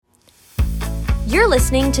You're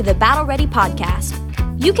listening to the Battle Ready podcast.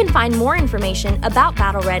 You can find more information about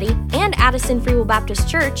Battle Ready and Addison Free Will Baptist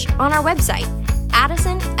Church on our website,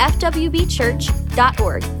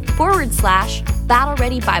 addisonfwbchurch.org/Battle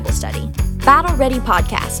Ready Bible Study. Battle Ready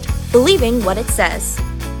Podcast, believing what it says.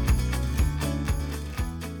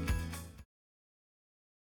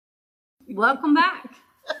 Welcome back.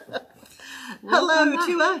 Hello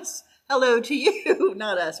to us. Hello to you.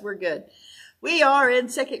 Not us. We're good. We are in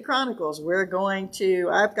 2 Chronicles. We're going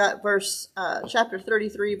to, I've got chapter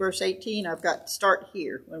 33, verse 18. I've got to start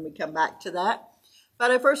here when we come back to that.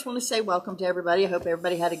 But I first want to say welcome to everybody. I hope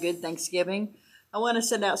everybody had a good Thanksgiving. I want to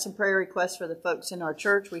send out some prayer requests for the folks in our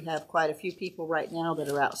church. We have quite a few people right now that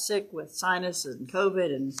are out sick with sinus and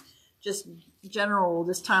COVID and just general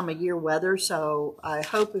this time of year weather. So I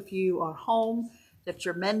hope if you are home that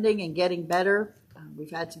you're mending and getting better.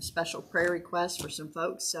 We've had some special prayer requests for some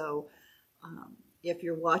folks. So if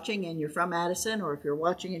you're watching and you're from Addison, or if you're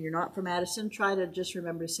watching and you're not from Addison, try to just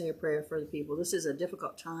remember to say a prayer for the people. This is a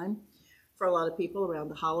difficult time for a lot of people around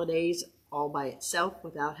the holidays all by itself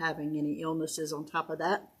without having any illnesses on top of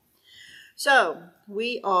that. So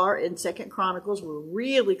we are in 2 Chronicles. We're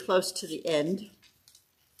really close to the end.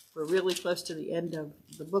 We're really close to the end of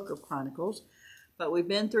the book of Chronicles. But we've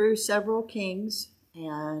been through several kings,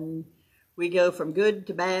 and we go from good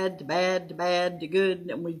to bad to bad to bad to good,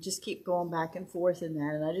 and we just keep going back and forth in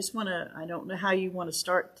that. And I don't know how you want to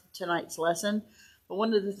start tonight's lesson, but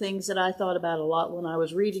one of the things that I thought about a lot when I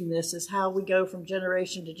was reading this is how we go from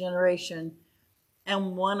generation to generation,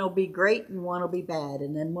 and one will be great and one will be bad,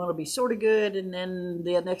 and then one will be sort of good, and then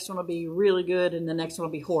the next one will be really good, and the next one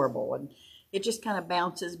will be horrible, and it just kind of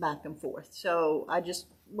bounces back and forth. So I just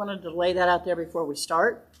wanted to lay that out there before we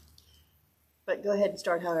start. But go ahead and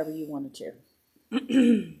start however you wanted to.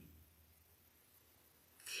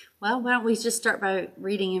 Well, why don't we just start by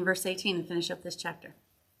reading in verse 18 and finish up this chapter?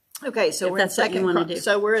 Okay, so we're in Second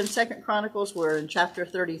Chronicles. We're in chapter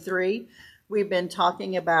 33. We've been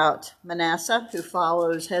talking about Manasseh, who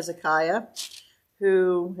follows Hezekiah.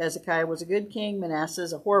 Hezekiah was a good king. Manasseh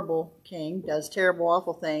is a horrible king, does terrible,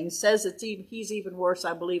 awful things. Says he's even worse,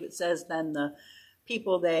 I believe it says, than the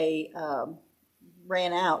people they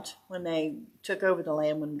ran out when they took over the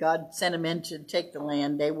land. When God sent him in to take the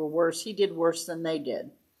land, they were worse. He did worse than they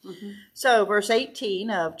did. Mm-hmm. So verse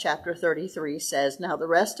 18 of chapter 33 says, "Now the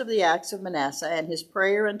rest of the acts of Manasseh, and his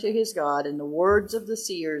prayer unto his God, and the words of the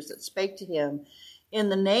seers that spake to him in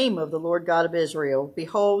the name of the Lord God of Israel,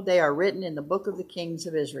 behold, they are written in the book of the kings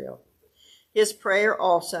of Israel. His prayer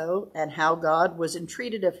also, and how God was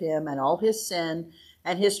entreated of him, and all his sin,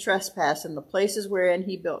 and his trespass, in the places wherein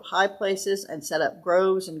he built high places, and set up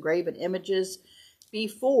groves and graven images,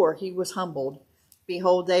 before he was humbled.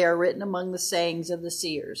 Behold, they are written among the sayings of the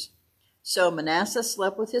seers. So Manasseh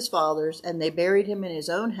slept with his fathers, and they buried him in his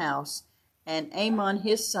own house, and Amon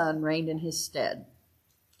his son reigned in his stead."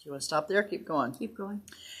 Do you want to stop there? Keep going. Keep going.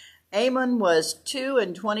 Amon was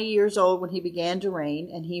 22 years old when he began to reign,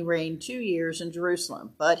 and he reigned 2 years in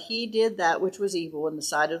Jerusalem. But he did that which was evil in the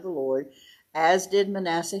sight of the Lord, as did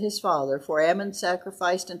Manasseh his father. For Amon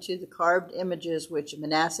sacrificed unto the carved images which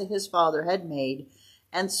Manasseh his father had made,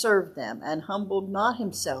 and served them, and humbled not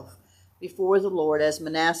himself before the Lord, as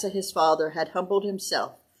Manasseh his father had humbled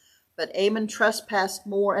himself. But Amon trespassed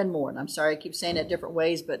more and more. And I'm sorry, I keep saying it different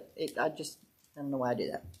ways, but I don't know why I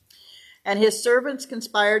do that. "And his servants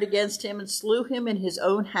conspired against him, and slew him in his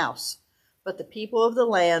own house. But the people of the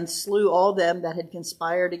land slew all them that had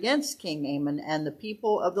conspired against King Amon, and the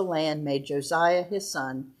people of the land made Josiah his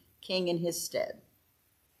son king in his stead."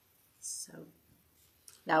 So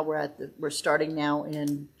now we're starting now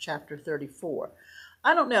in chapter 34.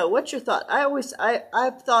 I don't know, what's your thought?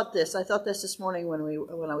 I've thought this. I thought this morning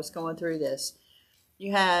when I was going through this.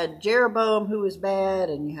 You had Jeroboam, who was bad,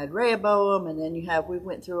 and you had Rehoboam, and then we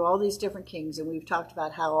went through all these different kings, and we've talked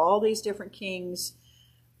about how all these different kings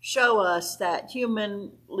show us that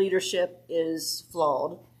human leadership is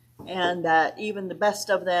flawed, and that even the best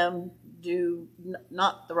of them do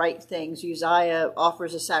not the right things. Uzziah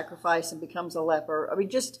offers a sacrifice and becomes a leper. I mean,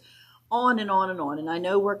 just on and on and on. And I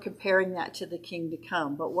know we're comparing that to the king to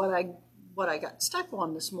come, but what I got stuck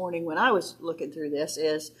on this morning when I was looking through this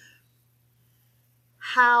is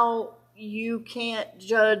how you can't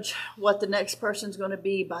judge what the next person's going to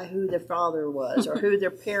be by who their father was or who their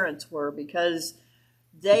parents were, because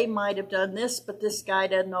they might have done this, but this guy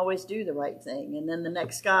doesn't always do the right thing. And then the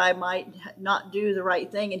next guy might not do the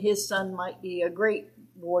right thing, and his son might be a great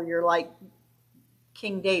warrior like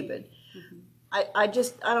King David. Mm-hmm. I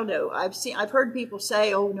don't know. I've heard people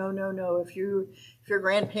say, "Oh, no. If your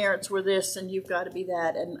grandparents were this, then you've got to be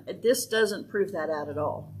that." And this doesn't prove that out at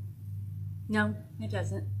all. No, it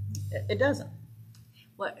doesn't. It doesn't.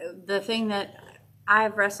 The thing that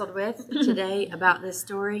I've wrestled with today about this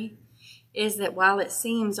story is that while it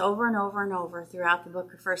seems over and over and over throughout the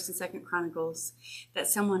book of 1st and 2nd Chronicles that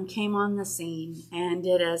someone came on the scene and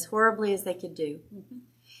did as horribly as they could do,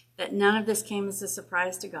 that none of this came as a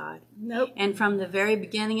surprise to God. Nope. And from the very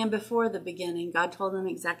beginning and before the beginning, God told them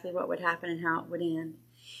exactly what would happen and how it would end.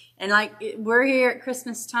 And like we're here at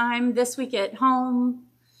Christmas time, this week at home,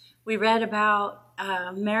 we read about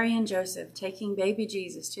Mary and Joseph taking baby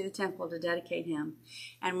Jesus to the temple to dedicate him.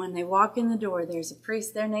 And when they walk in the door, there's a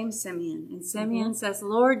priest there named Simeon. And Simeon says,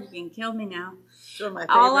 Lord, you can kill me now.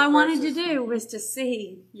 All I wanted to do was to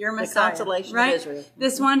see your Messiah. The consolation of Israel.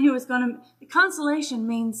 This one who was going to... The consolation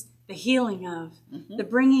means the healing of, the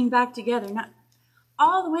bringing back together. Not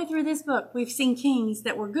all the way through this book, we've seen kings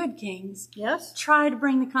that were good kings try to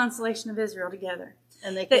bring the consolation of Israel together.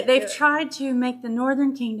 And they've tried to make the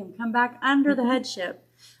northern kingdom come back under the headship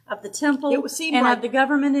of the temple and of the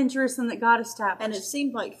government in Jerusalem that God established. And it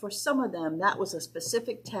seemed like for some of them, that was a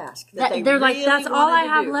specific task. They're like, that's all I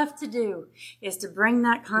have left to do is to bring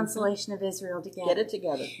that consolation of Israel together. Get it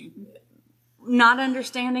together. Not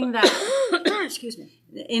understanding that excuse me,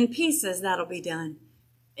 in pieces that'll be done.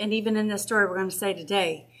 And even in this story we're going to say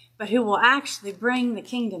today, but who will actually bring the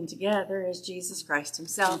kingdom together is Jesus Christ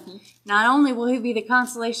himself. Not only will he be the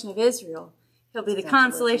consolation of Israel, he'll be the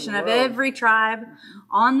consolation of every tribe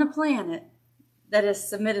on the planet that has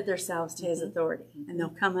submitted themselves to his authority. And they'll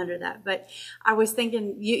come under that. But I was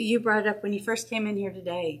thinking, you brought it up when you first came in here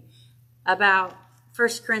today about 1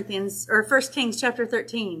 Kings chapter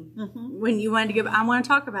 13. When you wanted to go, I want to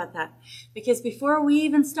talk about that. Because before we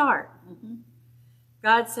even start,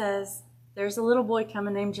 God says, there's a little boy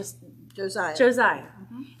coming named just Josiah.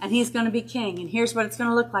 And he's going to be king. And here's what it's going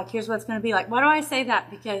to look like. Here's what it's going to be like. Why do I say that?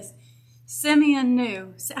 Because Simeon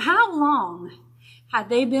knew. How long had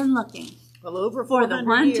they been looking? Well, over for the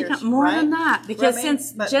one years, to come? More than that. Because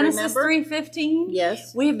since Genesis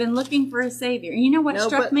 3:15, we have been looking for a Savior. And you know what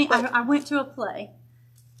struck me? I went to a play.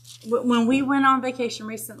 When we went on vacation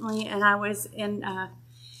recently and I was in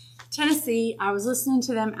Tennessee, I was listening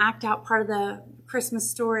to them act out part of the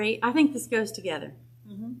Christmas story. I think this goes together.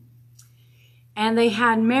 And they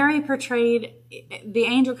had Mary portrayed. The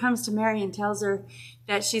angel comes to Mary and tells her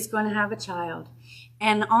that she's going to have a child.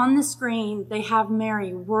 And on the screen, they have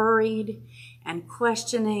Mary worried and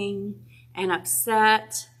questioning and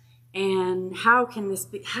upset. And how can this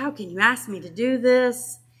be? How can you ask me to do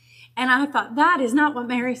this? And I thought, that is not what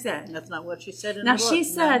Mary said. That's not what she said in the book. Now, she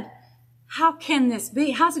said, how can this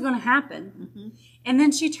be? How's it going to happen? And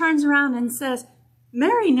then she turns around and says,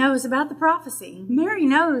 Mary knows about the prophecy. Mary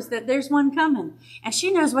knows that there's one coming. And she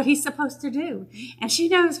knows what he's supposed to do. And she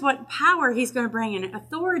knows what power he's going to bring and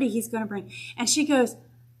authority he's going to bring. And she goes,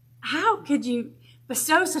 how could you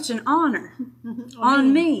bestow such an honor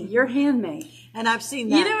on me, your handmaid? And I've seen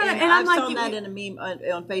that. You know, and I saw that in a meme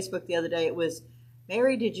on Facebook the other day. It was,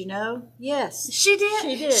 Mary, did you know? Yes. She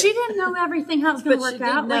did. She didn't know everything, how it was going to work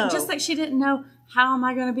out. Just like she didn't know, how am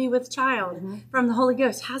I going to be with child from the Holy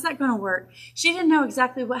Ghost? How's that going to work? She didn't know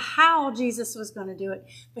exactly how Jesus was going to do it.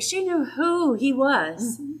 But she knew who he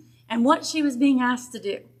was and what she was being asked to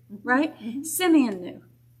do. Right? Simeon knew.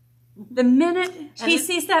 The minute he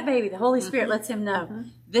sees that baby, the Holy Spirit lets him know,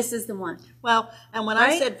 this is the one. Well, and when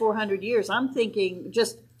I said 400 years, I'm thinking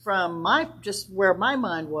just where my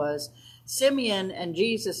mind was, Simeon and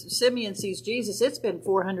Jesus. Simeon sees Jesus. It's been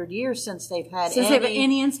 400 years since they've had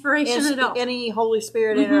any inspiration at all, any Holy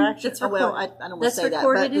Spirit interaction. That's well, I don't want to say that,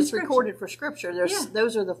 but it's recorded for Scripture.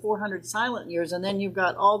 Those are the 400 silent years, and then you've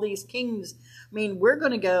got all these kings. I mean, we're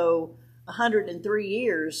going to go 103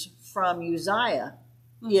 years from Uzziah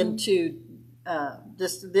into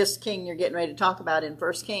this king you're getting ready to talk about in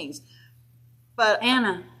 1 Kings. But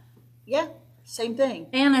Anna, same thing.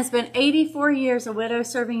 Anna's been 84 years a widow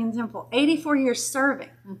serving in the temple. 84 years serving.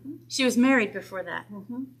 She was married before that.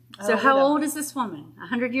 So how old is this woman?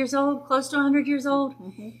 100 years old? Close to 100 years old?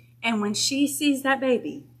 And when she sees that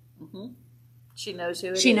baby, she knows who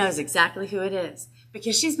it is. She knows exactly who it is.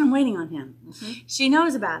 Because she's been waiting on him. She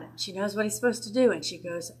knows about him. She knows what he's supposed to do. And she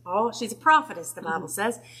goes she's a prophetess, the Bible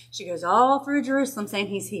says. She goes all through Jerusalem saying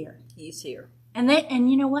he's here. He's here. And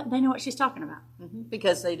you know what? They know what she's talking about.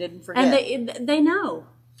 Because they didn't forget. And they know.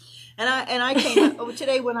 And I came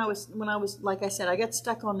today when I was like I said, I got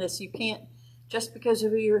stuck on this. You can't, just because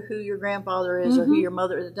of who your grandfather is or who your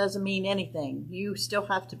mother is, it doesn't mean anything. You still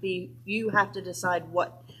have to decide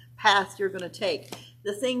what path you're going to take.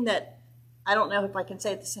 The thing that, I don't know if I can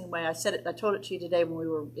say it the same way I told it to you today when we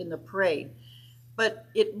were in the parade, but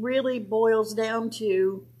it really boils down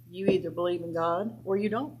to, you either believe in God or you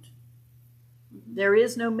don't. There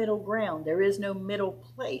is no middle ground. There is no middle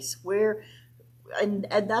place where, and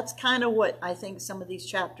that's kind of what I think some of these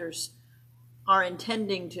chapters are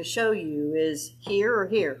intending to show you is here or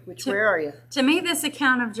here. Where are you? To me, this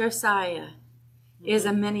account of Josiah is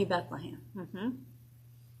a mini Bethlehem.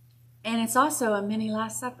 And it's also a mini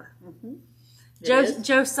Last Supper.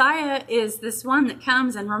 Josiah is this one that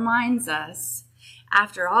comes and reminds us,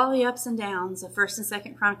 after all the ups and downs of 1st and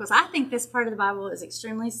 2nd Chronicles. I think this part of the Bible is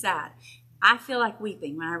extremely sad. I feel like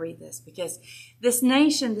weeping when I read this, because this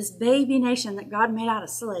nation, this baby nation that God made out of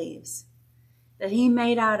slaves, that he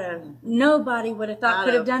made out of nobody would have thought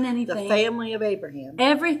could have done anything. The family of Abraham.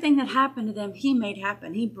 Everything that happened to them, he made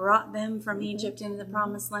happen. He brought them from Egypt into the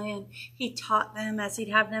promised land. He taught them as he'd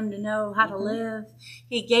have them to know how to live.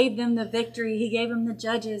 He gave them the victory. He gave them the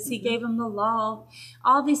judges. He gave them the law.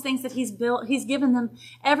 All these things that he's built, he's given them.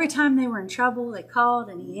 Every time they were in trouble, they called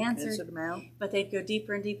and he answered. Them out. But they'd go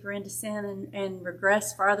deeper and deeper into sin and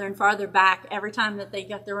regress farther and farther back every time that they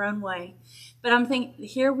got their own way. But I'm thinking,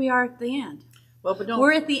 here we are at the end. Well, but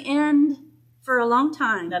we're at the end for a long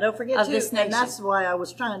time. Now, don't forget, too, and that's why I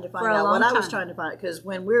was trying to find out what I was trying to find, because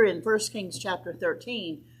when we're in 1 Kings chapter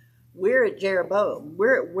 13, we're at Jeroboam.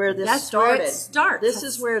 We're at where this started. Where it starts. This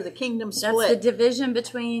is where the kingdom split. That's the division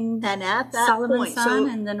between and at that Solomon's point, son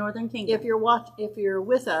and the northern kingdom. If you're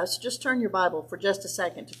with us, just turn your Bible for just a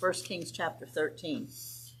second to 1 Kings chapter 13.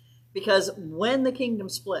 Because when the kingdom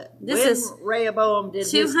split, Rehoboam did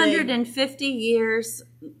 250 years,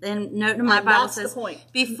 and note in my Bible says,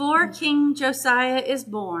 before King Josiah is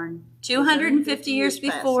born, 250 years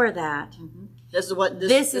before that,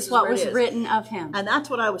 this is what was written of him. And that's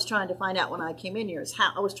what I was trying to find out when I came in here, is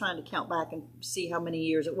how I was trying to count back and see how many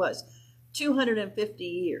years it was. 250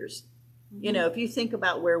 years. You know, if you think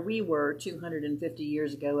about where we were 250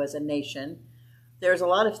 years ago as a nation, there's a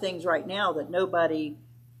lot of things right now that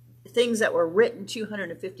things that were written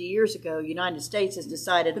 250 years ago, United States has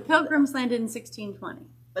decided. The Pilgrims landed in 1620.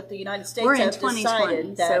 But the United States has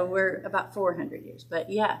decided that. So we're about 400 years. But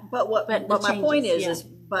yeah. But my point is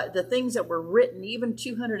but the things that were written even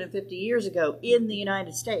 250 years ago in the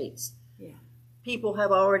United States, people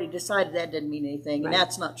have already decided that didn't mean anything. And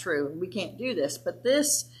that's not true. We can't do this. But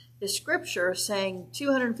this is scripture saying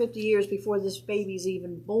 250 years before this baby's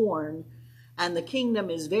even born, and the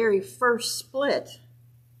kingdom is very first split.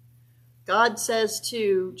 God says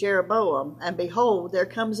to Jeroboam, and behold, there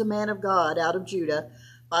comes a man of God out of Judah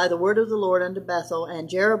by the word of the Lord unto Bethel, and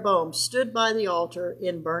Jeroboam stood by the altar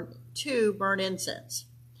to burn incense.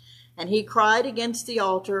 And he cried against the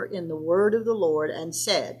altar in the word of the Lord, and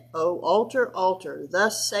said, O altar, altar,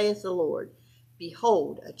 thus saith the Lord,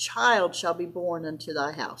 behold, a child shall be born unto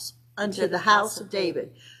thy house, unto the house of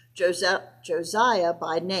David, Josiah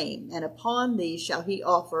by name, and upon thee shall he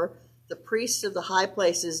offer the priests of the high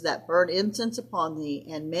places that burn incense upon thee,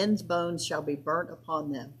 and men's bones shall be burnt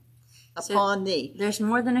upon them, upon thee. There's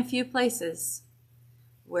more than a few places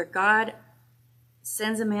where God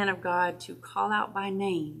sends a man of God to call out by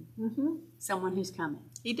name someone who's coming.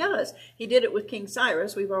 He does. He did it with King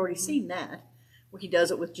Cyrus. We've already seen that. Well, he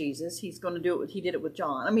does it with Jesus. He's going to do it. He did it with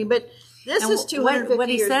John. I mean, but this is 250 years before. What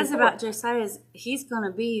he says about Josiah is he's going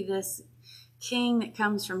to be this king that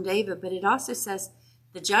comes from David, but it also says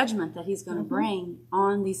the judgment that he's going to bring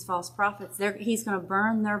on these false prophets. He's going to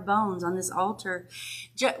burn their bones on this altar.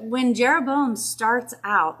 When Jeroboam starts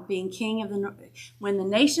out being king of the north, when the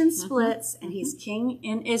nation splits and he's king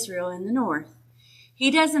in Israel in the north,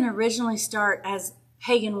 he doesn't originally start as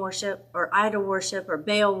pagan worship or idol worship or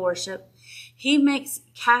Baal worship. He makes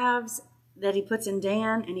calves that he puts in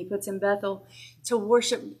Dan and he puts in Bethel to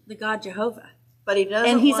worship the God Jehovah. But he doesn't.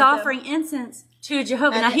 And he's offering incense to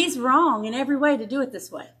Jehovah. Now, he's wrong in every way to do it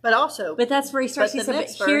this way. But that's where he starts. He said,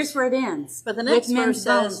 here's where it ends. But the next verse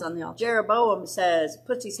says, on the altar. Jeroboam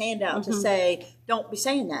puts his hand out to say, don't be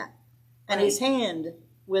saying that. And his hand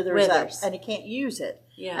withers up, and he can't use it.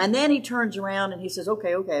 Yeah. And then he turns around and he says,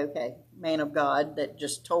 okay, man of God that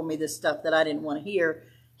just told me this stuff that I didn't want to hear,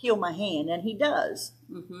 heal my hand. And he does.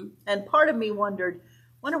 And part of me wonder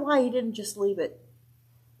why he didn't just leave it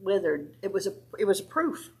withered. It was a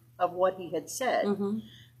proof of what he had said.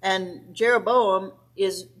 And Jeroboam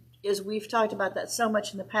is we've talked about that so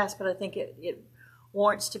much in the past, but I think it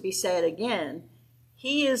warrants to be said again.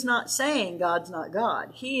 He is not saying God's not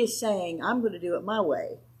God. He is saying, I'm going to do it my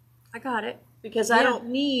way. I got it. Because I don't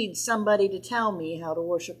need somebody to tell me how to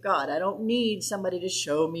worship God. I don't need somebody to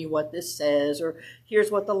show me what this says, or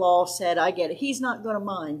here's what the law said. I get it. He's not going to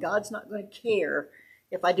mind. God's not going to care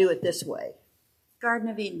if I do it this way. Garden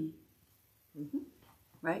of Eden.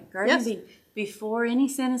 Right? Garden of Eden. Before any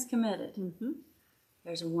sin is committed,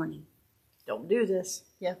 there's a warning. Don't do this.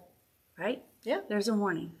 Yeah. Right? Yeah. There's a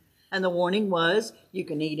warning. And the warning was, you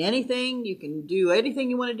can eat anything, you can do anything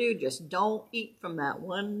you want to do, just don't eat from that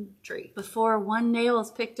one tree. Before one nail is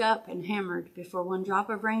picked up and hammered, before one drop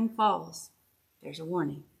of rain falls, there's a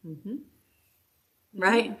warning. Mm-hmm.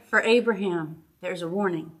 Right? For Abraham, there's a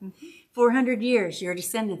warning. Mm-hmm. 400 years, your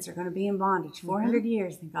descendants are going to be in bondage. 400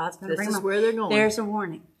 years, and God's going to bring them. This is where they're going. There's a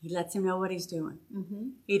warning. He lets him know what he's doing. Mm-hmm.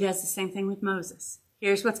 He does the same thing with Moses.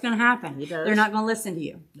 Here's what's going to happen. They're not going to listen to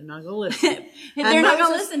you. They're not going to listen. They're not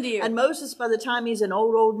going to listen to you. And Moses, by the time he's an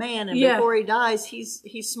old man, and before he dies, he's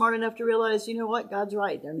smart enough to realize, you know what, God's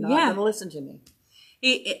right. They're not going to listen to me.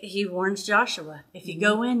 He warns Joshua, if you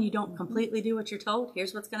go in, you don't completely do what you're told,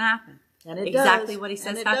 here's what's going to happen. And it exactly does. What he says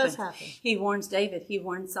and it happens. Does happen. He warns David. He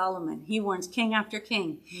warns Solomon. He warns king after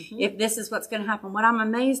king. Mm-hmm. If this is what's going to happen. What I'm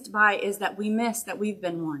amazed by is that we miss that we've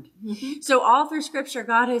been warned. Mm-hmm. So all through Scripture,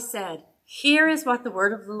 God has said, here is what the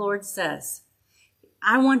word of the Lord says.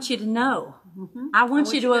 I want you to know. Mm-hmm. I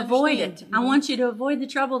want you to avoid it. Mm-hmm. I want you to avoid the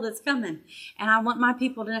trouble that's coming. And I want my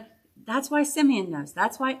people to know. That's why Simeon knows.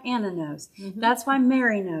 That's why Anna knows. Mm-hmm. That's why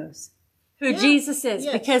Mary knows who Jesus is,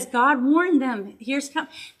 because God warned them,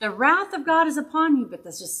 the wrath of God is upon you, but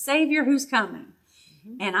there's a Savior who's coming.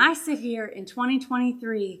 Mm-hmm. And I sit here in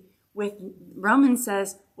 2023 with, Romans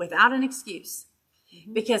says, without an excuse,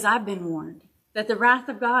 because I've been warned that the wrath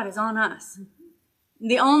of God is on us. Mm-hmm.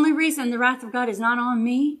 The only reason the wrath of God is not on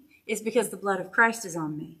me is because the blood of Christ is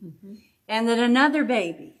on me. Mm-hmm. And that another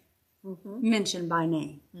baby, mentioned by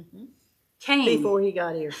name, came before he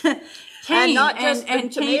got here. Came, and not just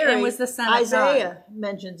and to came Mary, and was the Son of Isaiah God.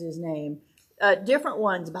 mentions his name. Different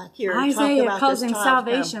ones back here. Isaiah talk about calls this him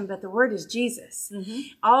salvation, but the word is Jesus. Mm-hmm.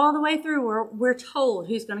 All the way through, we're told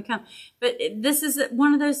who's going to come. But this is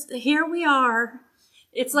one of those, here we are.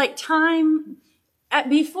 It's like time,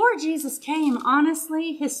 before Jesus came,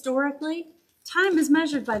 honestly, historically, time is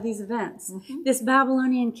measured by these events. Mm-hmm. This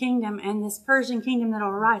Babylonian kingdom and this Persian kingdom that will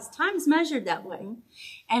arise. Time is measured that way. Mm-hmm.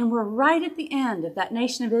 And we're right at the end of that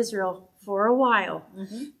nation of Israel for a while,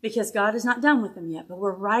 because God is not done with them yet. But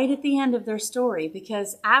we're right at the end of their story,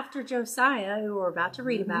 because after Josiah, who we're about to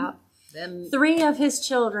read about, then 3 of his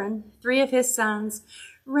children, 3 of his sons,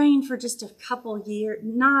 reigned for just a couple years,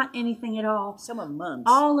 not anything at all. Some of months.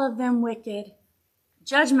 All of them wicked.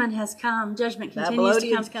 Judgment has come. Judgment continues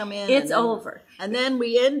to come in. It's over. And then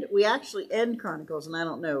we actually end Chronicles, and I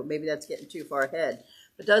don't know, maybe that's getting too far ahead.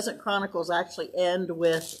 But doesn't Chronicles actually end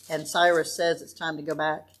with, and Cyrus says it's time to go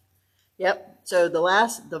back? Yep. So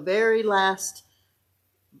the very last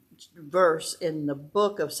verse in the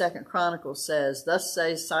book of 2nd Chronicles says, "Thus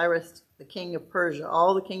says Cyrus, the king of Persia,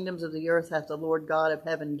 all the kingdoms of the earth hath the Lord God of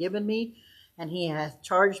heaven given me, and he hath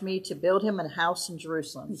charged me to build him a house in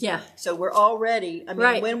Jerusalem." Yeah. So we're already,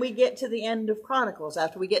 when we get to the end of Chronicles,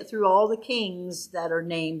 after we get through all the kings that are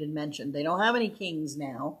named and mentioned, they don't have any kings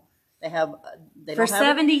now. For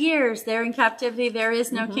 70 years, they're in captivity. There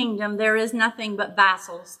is no kingdom. There is nothing but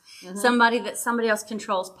vassals. Somebody else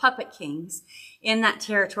controls, puppet kings in that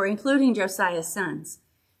territory, including Josiah's sons.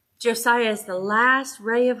 Josiah is the last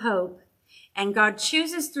ray of hope, and God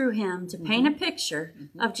chooses through him to paint a picture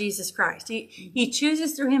of Jesus Christ. He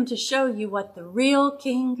chooses through him to show you what the real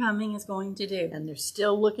king coming is going to do. And they're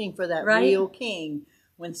still looking for that real king.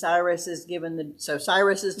 When Cyrus is given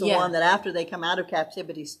Cyrus is the one that after they come out of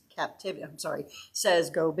captivity,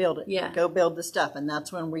 says, go build it. Yeah. Go build the stuff. And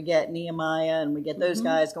that's when we get Nehemiah and we get those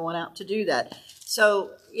guys going out to do that.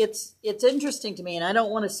 So it's interesting to me, and I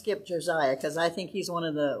don't want to skip Josiah because I think he's one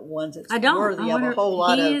of the ones that's worthy of a whole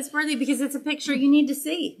lot of. He is worthy because it's a picture you need to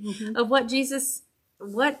see of what Jesus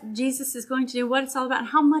is going to do, what it's all about,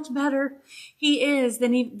 how much better he is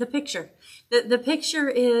than the picture. The picture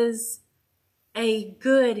is a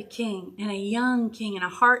good king and a young king and a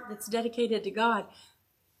heart that's dedicated to God,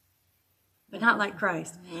 but not like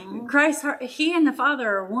Christ. Christ, he and the Father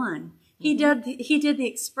are one. He did the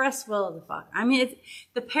express will of the Father. I mean,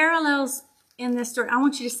 the parallels in this story. I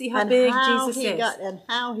want you to see how big Jesus is, and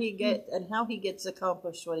how he gets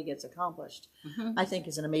accomplished what he gets accomplished. I think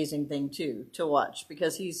is an amazing thing too to watch,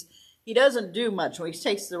 because he doesn't do much. Well, he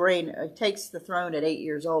takes the throne at 8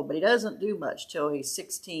 years old, but he doesn't do much till he's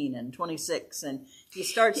 16 and 26, and he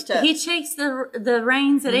starts to. He takes the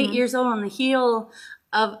reins at 8 years old on the heel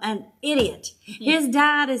of an idiot. His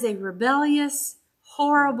dad is a rebellious,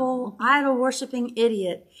 horrible, idol-worshiping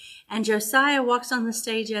idiot, and Josiah walks on the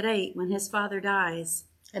stage at 8 when his father dies.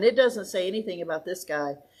 And it doesn't say anything about this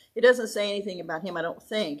guy. It doesn't say anything about him, I don't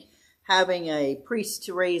think, having a priest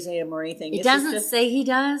to raise him or anything. It doesn't say he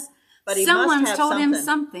does. But someone's told him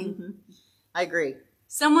something. I agree.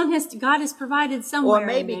 God has provided somewhere. Or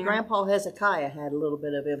maybe in there. Grandpa Hezekiah had a little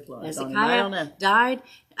bit of influence on him. I Hezekiah don't know. died,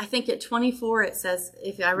 I think at 24, it says,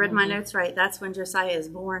 if I read my notes right, that's when Josiah is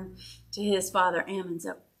born to his father Ammon.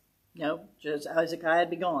 So, No, just Hezekiah would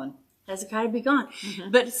be gone. Hezekiah would be gone.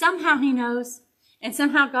 But somehow he knows, and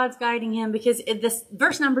somehow God's guiding him, because this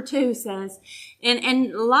verse number 2 says,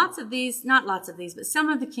 and lots of these, not lots of these, but some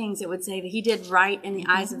of the kings, it would say that he did right in the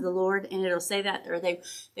eyes of the Lord, and it'll say that, or they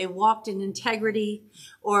walked in integrity,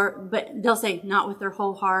 but they'll say not with their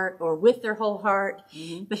whole heart, or with their whole heart.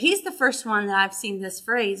 But he's the first one that I've seen this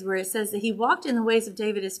phrase where it says that he walked in the ways of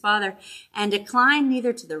David his father, and declined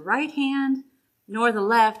neither to the right hand nor the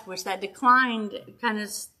left, which that declined kind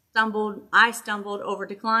of I stumbled over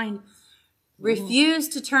declined.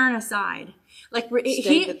 Refused to turn aside.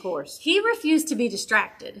 Stayed the course. He refused to be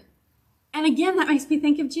distracted. And again, that makes me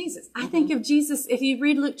think of Jesus. I think of Jesus, if you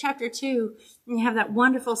read Luke chapter 2, and you have that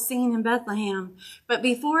wonderful scene in Bethlehem. But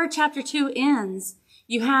before chapter 2 ends,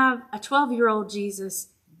 you have a 12-year-old Jesus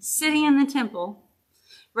sitting in the temple,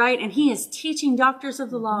 right? And he is teaching doctors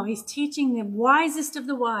of the law. He's teaching the wisest of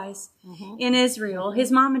the wise in Israel.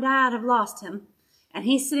 His mom and dad have lost him. And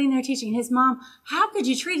he's sitting there teaching his mom, how could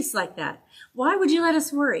you treat us like that? Why would you let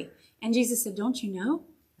us worry? And Jesus said, don't you know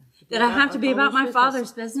that I have to be about my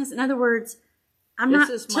Father's business? In other words, I'm not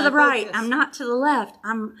to the right. I'm not to the left.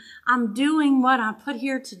 I'm doing what I'm put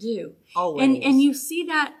here to do. Always. And you see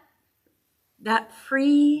that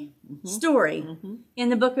pre-story in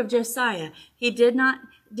the book of Josiah. He did not.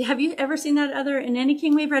 Have you ever seen that in any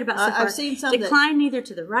king we've read about so far? I've seen some decline neither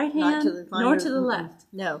to the right hand nor to the left.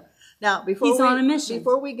 No. Now, He's on a mission.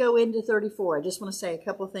 Before we go into 34, I just want to say a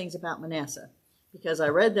couple of things about Manasseh, because I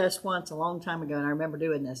read this once a long time ago, and I remember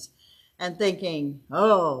doing this and thinking,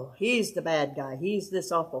 oh, he's the bad guy. He's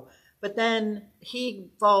this awful. But then he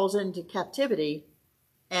falls into captivity,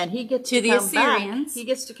 and he gets to the come Assyrians. back. He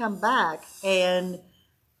gets to come back, and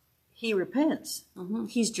he repents.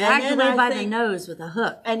 He's dragged away by the nose with a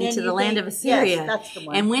hook into the land of Assyria. Yes, that's the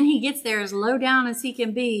one. And when he gets there, as low down as he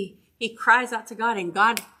can be, he cries out to God, and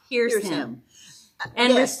God hears him.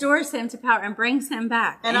 And restores him to power and brings him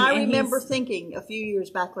back. And I remember thinking a few years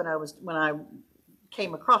back when I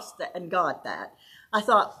came across that and got that, I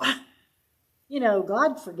thought,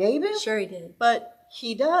 God forgave him. Sure he did. But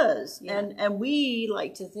he does. Yeah. And we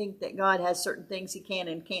like to think that God has certain things he can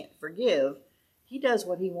and can't forgive. He does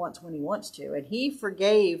what he wants when he wants to. And he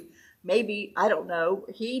forgave, maybe, I don't know,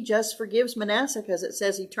 he just forgives Manasseh because it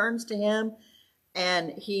says he turns to him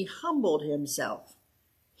and he humbled himself.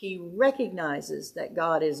 He recognizes that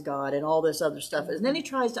God is God and all this other stuff. And then he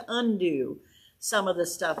tries to undo some of the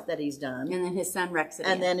stuff that he's done. And then his son wrecks it.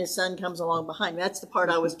 And then his son comes along behind. That's the part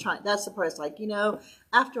I was trying. That's the part it's like,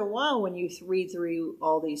 after a while when you read through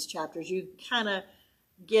all these chapters, you kind of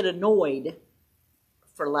get annoyed,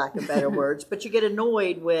 for lack of better words. But you get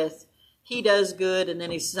annoyed with he does good and then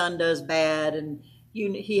his son does bad. And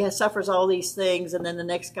he suffers all these things. And then the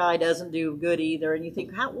next guy doesn't do good either. And you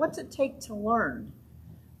think, what's it take to learn?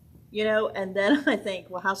 And then I think,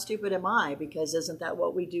 well, how stupid am I? Because isn't that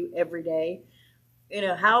what we do every day?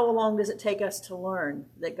 How long does it take us to learn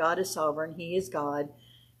that God is sovereign? He is God.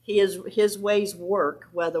 His ways work,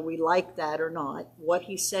 whether we like that or not. What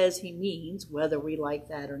he says he means, whether we like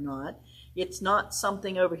that or not. It's not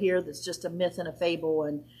something over here that's just a myth and a fable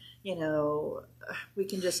and, we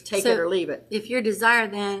can just take it or leave it. If your desire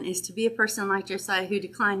then is to be a person like Josiah who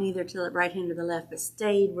declined neither to the right hand or the left, but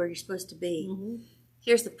stayed where you're supposed to be,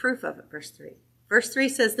 here's the proof of it, verse 3. Verse 3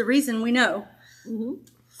 says the reason we know.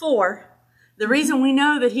 4, the reason we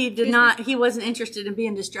know that he wasn't interested in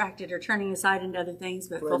being distracted or turning aside into other things,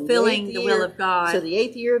 but fulfilling the will of God. So the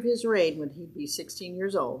 8th year of his reign, when he'd be 16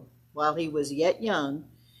 years old, while he was yet young,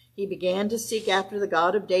 he began to seek after the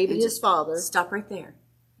God of David his father. Stop right there.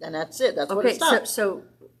 And that's it. That's what it stops. So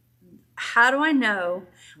how do I know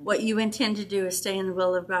what you intend to do is stay in the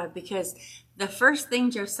will of God? Because the first thing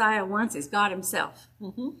Josiah wants is God himself.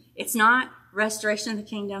 It's not restoration of the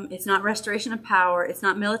kingdom. It's not restoration of power. It's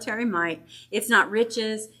not military might. It's not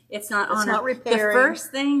riches. It's not honor. It's not repairing. The first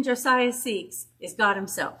thing Josiah seeks is God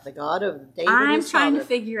himself. The God of David I'm his trying father. to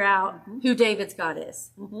figure out who David's God is.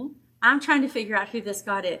 I'm trying to figure out who this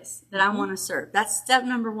God is that I want to serve. That's step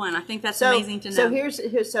number 1. I think that's amazing to know.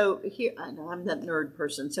 So here, I know I'm that nerd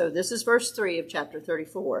person. So this is verse 3 of chapter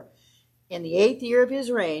 34. In the 8th year of his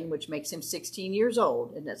reign, which makes him 16 years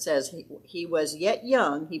old, and it says he was yet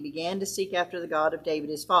young, he began to seek after the God of David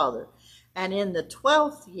his father. And in the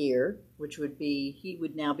 12th year, which would be, he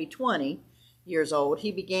would now be 20 years old,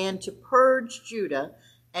 he began to purge Judah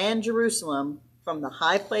and Jerusalem from the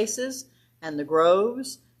high places and the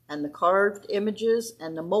groves and the carved images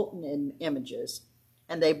and the molten images.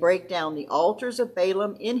 And they brake down the altars of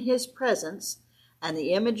Balaam in his presence, and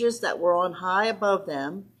the images that were on high above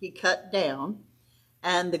them he cut down,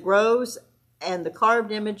 and the groves and the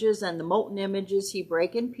carved images and the molten images he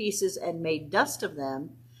brake in pieces, and made dust of them,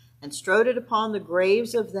 and strode it upon the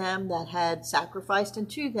graves of them that had sacrificed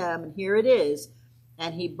unto them. And here it is.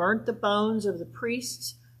 And he burnt the bones of the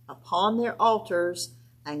priests upon their altars,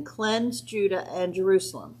 and cleansed Judah and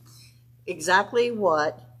Jerusalem. Exactly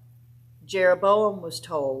what Jeroboam was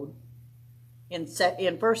told in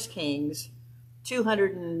 1 Kings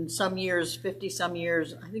 200 and some years, 50 some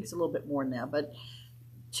years, I think it's a little bit more than that, but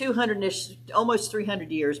 200-ish, almost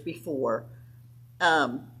 300 years before.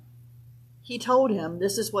 He told him,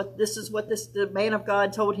 the man of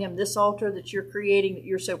God told him, this altar that you're creating, that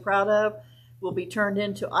you're so proud of, will be turned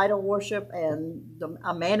into idol worship, and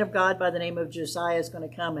a man of God by the name of Josiah is going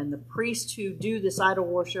to come, and the priests who do this idol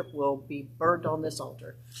worship will be burnt on this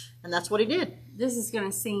altar. And that's what he did. This is going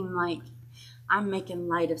to seem like I'm making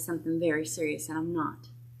light of something very serious, and I'm not.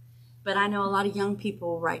 But I know a lot of young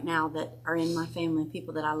people right now that are in my family,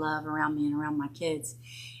 people that I love around me and around my kids,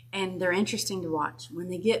 and they're interesting to watch. When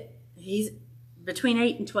they get, he's between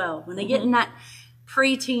 8 and 12, when they get in that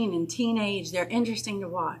preteen and teenage, they're interesting to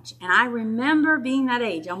watch. And I remember being that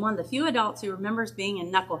age. I'm one of the few adults who remembers being a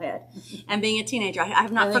knucklehead and being a teenager. I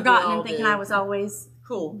have not forgotten and thinking I was always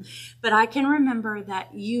cool. But I can remember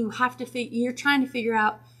that you have to you're trying to figure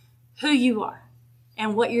out who you are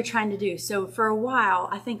and what you're trying to do. So for a while,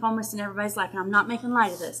 I think almost in everybody's life, and I'm not making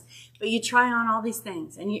light of this, but you try on all these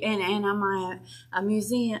things. And am I a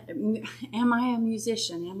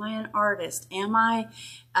musician? Am I an artist? Am I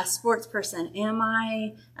a sports person? Am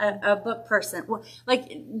I a book person? Well,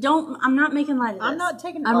 I'm not making light of this. I'm not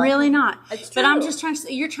taking I'm really not. It's true. But I'm just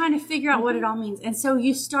you're trying to figure out what it all means. And so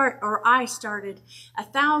I started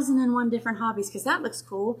 1,001 different hobbies because that looks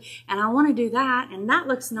cool. And I want to do that. And that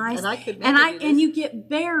looks nice. And I could and you get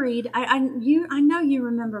buried. I know you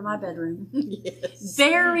remember my bedroom. Yes.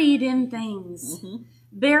 Buried in things.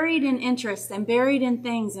 Buried in interests and buried in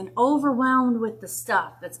things and overwhelmed with the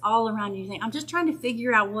stuff that's all around you. You think, I'm just trying to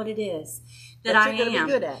figure out what it is that I am,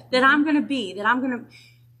 that I'm going to be, that I'm going to.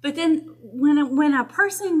 But then when a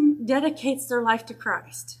person dedicates their life to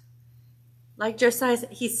Christ, like Josiah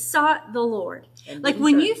said, he sought the Lord. Like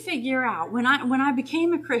when you figure out, when I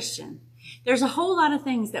became a Christian, there's a whole lot of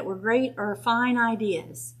things that were great or fine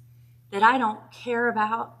ideas that I don't care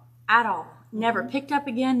about at all. Never picked up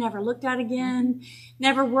again, never looked at again,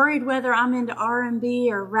 never worried whether I'm into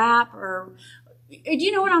R&B or rap or, do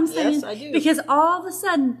you know what I'm saying? Yes, I do. Because all of a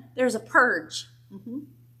sudden there's a purge.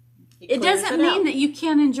 It doesn't mean that you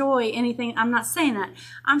can't enjoy anything. I'm not saying that.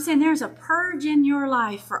 I'm saying there's a purge in your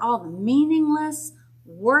life for all the meaningless,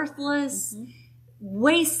 worthless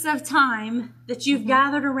wastes of time that you've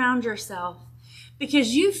gathered around yourself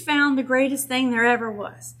because you found the greatest thing there ever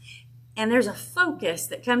was. And there's a focus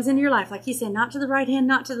that comes into your life, like he said, not to the right hand,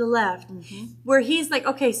 not to the left, where he's like,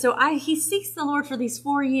 okay, so he seeks the Lord for these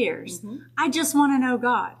 4 years. I just want to know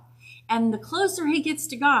God. And the closer he gets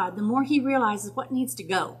to God, the more he realizes what needs to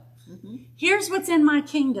go. Here's what's in my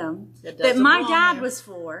kingdom that my dad was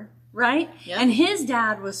for, right? Yep. And his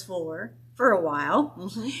dad was for a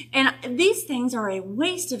while. And these things are a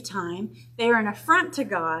waste of time. They are an affront to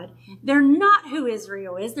God. They're not who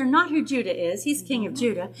Israel is. They're not who Judah is. He's king of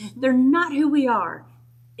Judah. They're not who we are.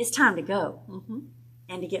 It's time to go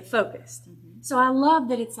and to get focused. So I love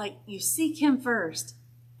that it's like you seek him first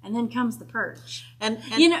and then comes the purge. And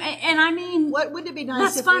I mean, what would it be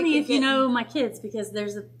nice? That's funny if you know my kids, because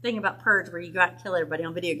there's a thing about purge where you go out and kill everybody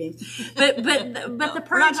on video games. But the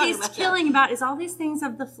purge he's killing about is all these things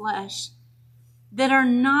of the flesh that are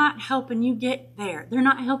not helping you get there. They're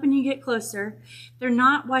not helping you get closer. They're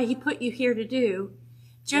not why he put you here to do.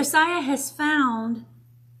 Josiah has found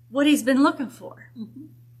what he's been looking for.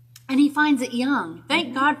 And he finds it young.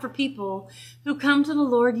 Thank God for people who come to the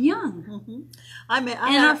Lord young. And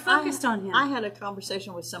are focused on him. I had a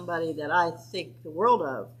conversation with somebody that I think the world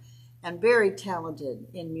of, and very talented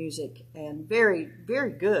in music and very,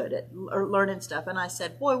 very good at learning stuff. And I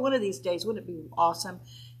said, boy, one of these days, wouldn't it be awesome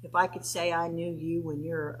if I could say I knew you when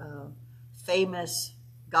you're a famous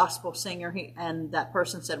gospel singer? And that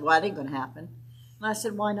person said, well, that ain't going to happen. And I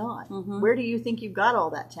said, why not? Where do you think you got all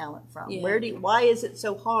that talent from? Yeah. Why is it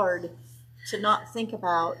so hard to not think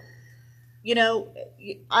about,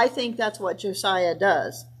 I think that's what Josiah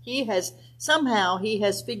does. He has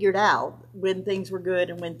figured out when things were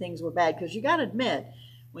good and when things were bad. Because you got to admit,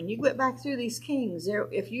 when you get back through these kings,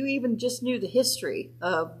 if you even just knew the history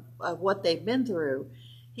of what they've been through,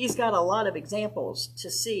 he's got a lot of examples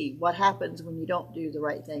to see what happens when you don't do the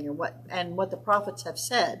right thing, and what the prophets have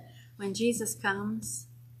said when Jesus comes,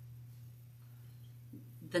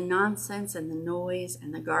 the nonsense and the noise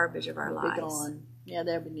and the garbage of our lives be gone. Yeah,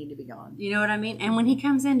 they need to be gone. You know what I mean? And when he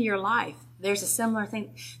comes into your life, there's a similar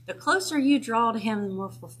thing. The closer you draw to him, the more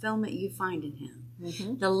fulfillment you find in him.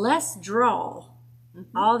 Mm-hmm. The less draw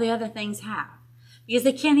all the other things have, because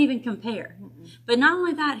they can't even compare. Mm-hmm. But not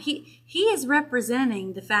only that, he is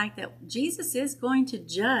representing the fact that Jesus is going to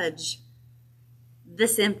judge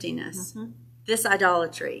this emptiness, this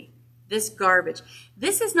idolatry, this garbage.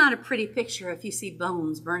 This is not a pretty picture if you see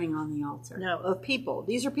bones burning on the altar. No, of people.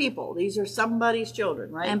 These are people. These are somebody's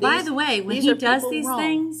children, right? And by the way, when he does these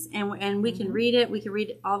things, and we can read it, we can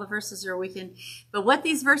read all the verses, but what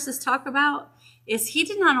these verses talk about is he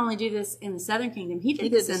did not only do this in the southern kingdom, he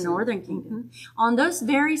did this in the northern kingdom. On those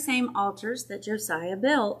very same altars that Josiah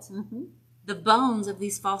built, the bones of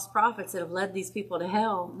these false prophets that have led these people to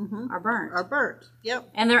hell are burnt. Yep.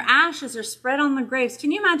 And their ashes are spread on the graves.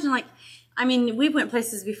 Can you imagine, we went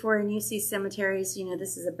places before and you see cemeteries,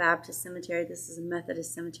 this is a Baptist cemetery, this is a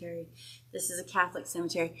Methodist cemetery, this is a Catholic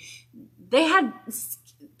cemetery. They had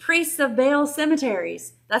priests of Baal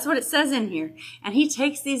cemeteries. That's what it says in here. And he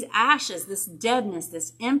takes these ashes, this deadness,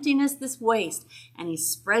 this emptiness, this waste, and he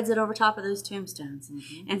spreads it over top of those tombstones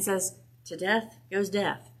and says, to death goes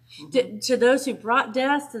death. To those who brought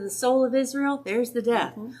death to the soul of Israel, there's the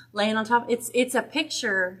death laying on top. It's a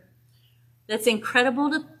picture that's incredible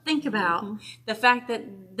to think about. The fact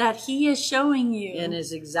that he is showing you, and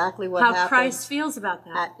is exactly what how happens. Christ feels about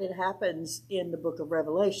that. It happens in the book of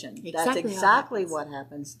Revelation. That's exactly what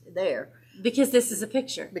happens there. Because this is a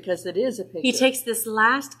picture. Because it is a picture. He takes this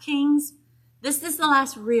last king's. This is the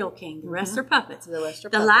last real king. The rest are puppets. The rest are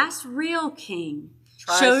puppets. The last real king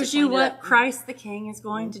shows you what Christ the King is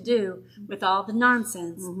going to do with all the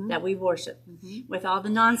nonsense that we worship, with all the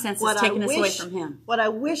nonsense that's taken us away from him. What I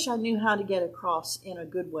wish I knew how to get across in a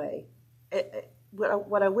good way,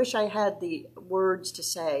 what I wish I had the words to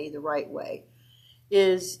say the right way,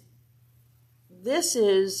 is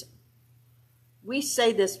we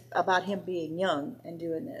say this about him being young and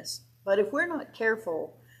doing this, but if we're not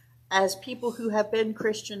careful, as people who have been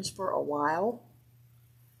Christians for a while,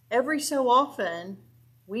 every so often,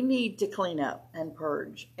 we need to clean up and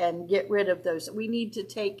purge and get rid of those. We need to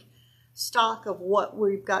take stock of what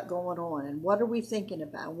we've got going on and what are we thinking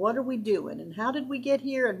about? What are we doing? And how did we get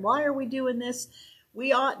here? And why are we doing this?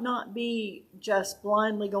 We ought not be just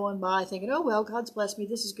blindly going by thinking, oh, well, God's blessed me.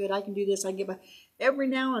 This is good. I can do this. I can get by. Every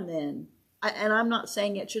now and then, and I'm not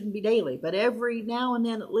saying it shouldn't be daily, but every now and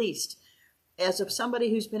then at least, as of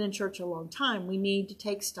somebody who's been in church a long time, we need to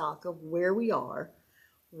take stock of where we are.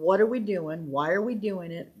 What are we doing? Why are we doing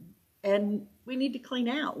it? And we need to clean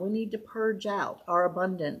out. We need to purge out our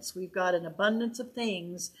abundance. We've got an abundance of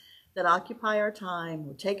things that occupy our time,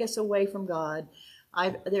 will take us away from God.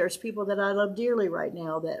 There's people that I love dearly right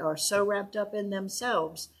now that are so wrapped up in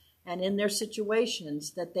themselves and in their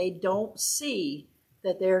situations that they don't see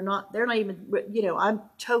that they're not even, I'm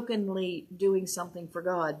tokenly doing something for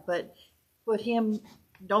God, but put him,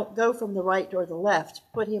 don't go from the right or the left,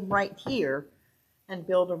 put him right here and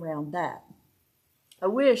build around that. I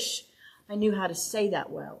wish I knew how to say that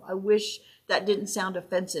well. I wish that didn't sound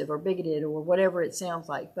offensive or bigoted or whatever it sounds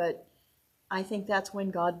like. But I think that's when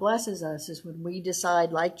God blesses us, is when we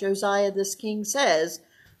decide, like Josiah, this king says,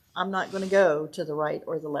 I'm not going to go to the right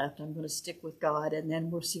or the left. I'm going to stick with God, and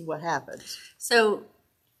then we'll see what happens. So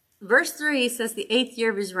verse 3 says the 8th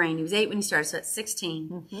year of his reign. He was 8 when he started, so that's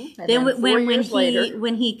 16. And then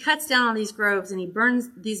when he cuts down all these groves and he burns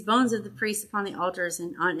these bones of the priests upon the altars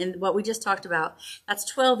and what we just talked about, that's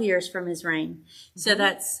 12 years from his reign. So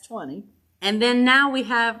that's 20. And then now we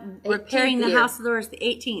have repairing the house of the Lord is the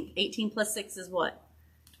 18th. 18 plus 6 is what?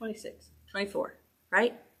 26. 24,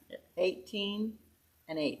 right? 18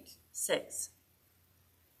 and 8. 6.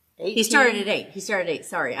 18, he started at 8.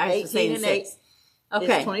 Sorry, I was saying 6.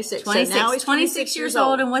 Okay, 26. 26. So now he's 26 years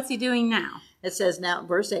old, and what's he doing now? It says now,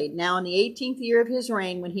 verse 8, now in the 18th year of his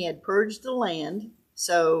reign, when he had purged the land,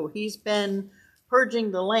 so he's been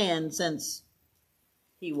purging the land since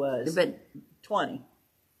he was 20.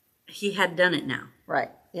 He had done it now.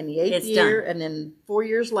 Right. In the 8th year, and then 4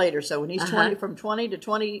 years later, so when he's 20, from 20 to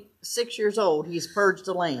 26 years old, he's purged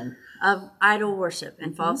the land of idol worship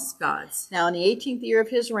and false gods. Now in the 18th year of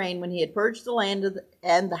his reign, when he had purged the land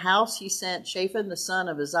and the house, he sent Shaphan the son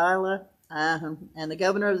of Azaliah, and the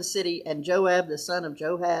governor of the city, and Joab the son of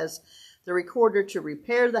Joahaz, the recorder, to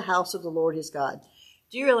repair the house of the Lord his God.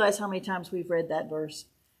 Do you realize how many times we've read that verse?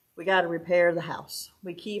 we got to repair the house.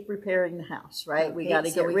 We keep repairing the house, right? Okay, We got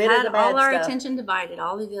to so get we rid of had the bad all our stuff. attention divided,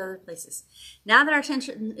 all of the other places. Now that our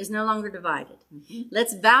attention is no longer divided,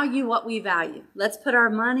 let's value what we value. Let's put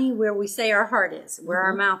our money where we say our heart is, where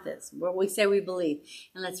our mouth is, where we say we believe.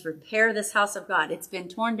 And let's repair this house of God. It's been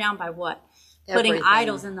torn down by what? Putting Everything.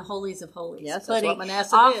 idols in the holies of holies. Yes, that's putting what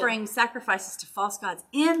Manasseh offering sacrifices to false gods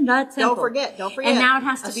in the temple. Don't forget. And now it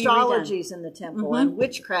has to be redone. Astrology's in the temple, and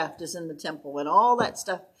witchcraft is in the temple, and all that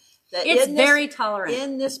stuff. It's very tolerant.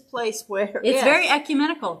 In this place where... It's very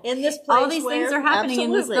ecumenical. In this place all these things are happening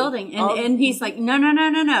in this building. And he's like,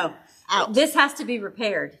 no. Out. This has to be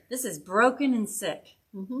repaired. This is broken and sick.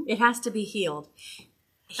 It has to be healed.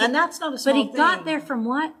 And that's not a small thing. But he got there from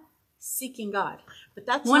what? Seeking God. But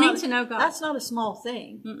that's wanting to know God. That's not a small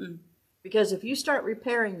thing. Because if you start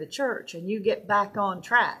repairing the church and you get back on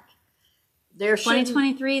track, there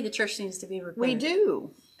 2023, the church needs to be repaired. We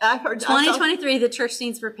do. I heard 2023, the church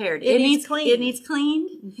needs repaired. It needs cleaned. It needs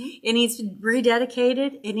cleaned. It needs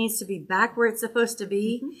rededicated. It needs to be back where it's supposed to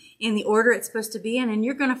be, in the order it's supposed to be in. And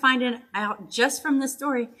you're going to find out just from this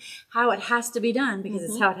story how it has to be done, because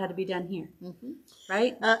it's how it had to be done here.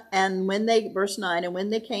 Right? And when they, verse 9, and when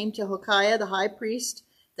they came to Hilkiah the high priest,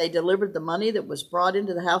 they delivered the money that was brought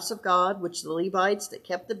into the house of God, which the Levites that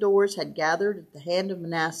kept the doors had gathered at the hand of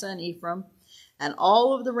Manasseh and Ephraim, and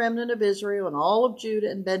all of the remnant of Israel, and all of Judah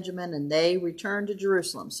and Benjamin, and they returned to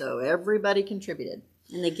Jerusalem. So everybody contributed.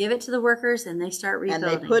 And they give it to the workers, and they start rebuilding.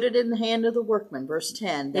 And they put it in the hand of the workmen, verse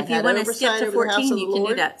 10. If you want to skip to 14, you can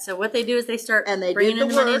do that. So what they do is they start bringing in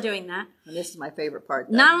the money and doing that. And this is my favorite part.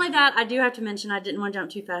 Not only that, I do have to mention, I didn't want to jump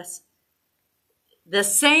too fast, the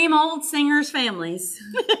same old singers' families,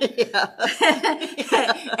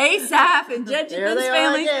 Asaph and Jeduthun's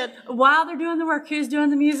family, while they're doing the work, who's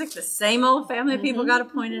doing the music? The same old family of people got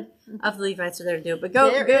appointed of the Levites are there to do it. But go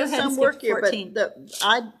ahead and skip to 14.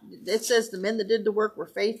 It says the men that did the work were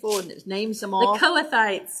faithful, and it names them all. The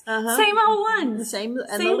Kohathites, same old ones. Same the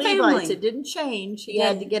Levites. family. It didn't change. He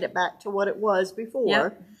had to get it back to what it was before.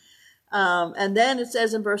 Yep. And then it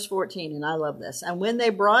says in verse 14, and I love this, and when they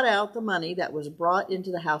brought out the money that was brought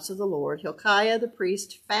into the house of the Lord, Hilkiah the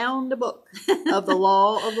priest found a book of the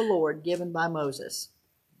law of the Lord given by Moses.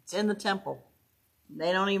 It's in the temple.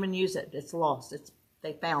 They don't even use it. It's lost.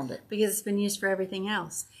 They found it. Because it's been used for everything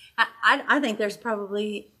else. I think there's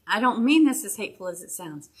probably, I don't mean this as hateful as it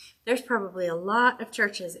sounds, there's probably a lot of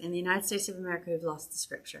churches in the United States of America who've lost the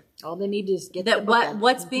scripture. All they need is get that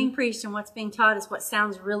what's being preached and what's being taught is what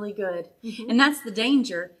sounds really good. And that's the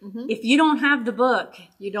danger. If you don't have the book,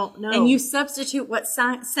 you don't know, and you substitute what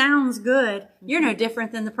sounds good, you're no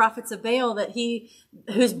different than the prophets of Baal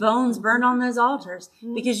whose bones burned on those altars,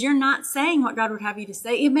 because you're not saying what God would have you to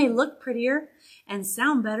say. It may look prettier and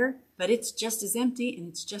sound better, but it's just as empty and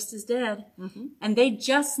it's just as dead. And they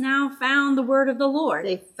just now found the word of the Lord.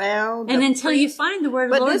 They found and until you find the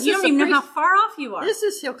word of the Lord, you don't even know how far off you are. This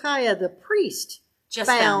is Hilkiah the priest just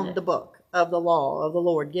found the book of the law of the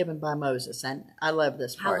Lord given by Moses. And I love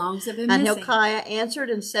this part. How long's it been missing? And Hilkiah answered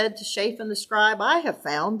and said to Shaphan the scribe, I have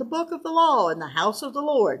found the book of the law in the house of the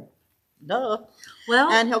Lord. Duh.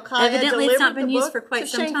 Well, and Hilkiah evidently it's not been used for quite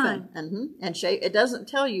some time. And it doesn't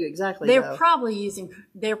tell you exactly. They're probably using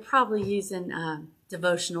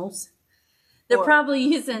devotionals. They're probably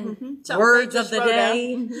using words of the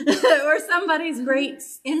day or somebody's great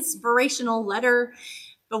inspirational letter.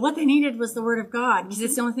 But what they needed was the word of God, because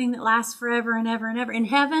it's the only thing that lasts forever and ever and ever. In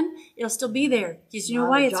heaven, it'll still be there, because you know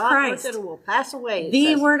why? It's Christ. It will pass away.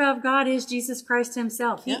 The word of God is Jesus Christ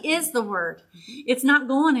himself. He is the word. It's not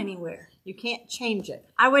going anywhere. You can't change it.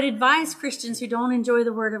 I would advise Christians who don't enjoy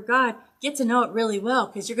the word of God, get to know it really well,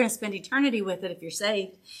 because you're going to spend eternity with it if you're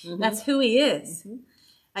saved. That's who he is.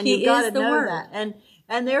 And you've got to know that.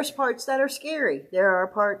 And there's parts that are scary. There are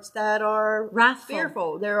parts that are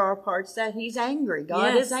fearful. There are parts that he's angry.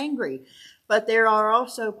 God is angry. But there are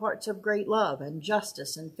also parts of great love and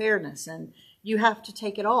justice and fairness. And you have to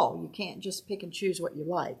take it all. You can't just pick and choose what you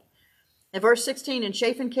like. In verse 16, and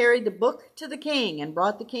Shaphan carried the book to the king and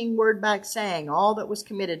brought the king word back, saying, all that was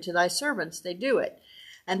committed to thy servants, they do it.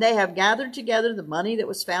 And they have gathered together the money that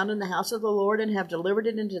was found in the house of the Lord, and have delivered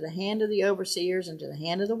it into the hand of the overseers and to the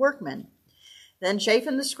hand of the workmen. Then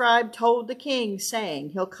Shaphan the scribe told the king,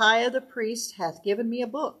 saying, Hilkiah the priest hath given me a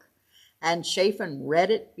book. And Shaphan read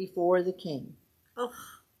it before the king.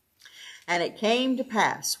 And it came to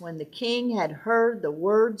pass, when the king had heard the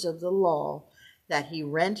words of the law, that he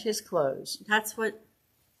rent his clothes. That's what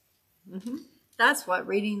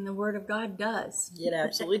reading the word of God does. It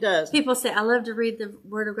absolutely does. People say, I love to read the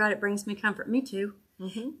word of God. It brings me comfort. Me too.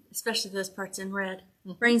 Especially those parts in red.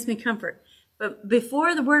 Brings me comfort. But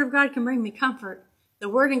before the word of God can bring me comfort, the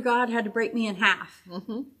word of God had to break me in half.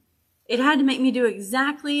 Mm-hmm. It had to make me do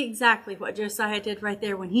exactly what Josiah did right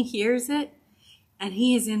there. When he hears it, and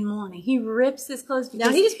he is in mourning, he rips his clothes. Now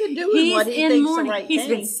he's been doing what he thinks the right thing. He's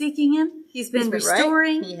been seeking him. He's been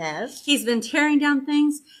restoring. Right. He has. He's been tearing down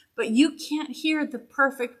things. But you can't hear the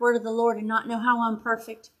perfect word of the Lord and not know how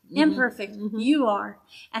imperfect you are,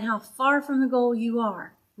 and how far from the goal you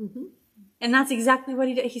are. Mm-hmm. And that's exactly what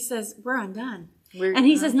he did. He says, we're undone. And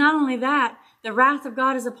he says, not only that, the wrath of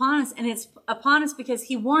God is upon us, and it's upon us because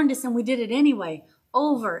he warned us and we did it anyway,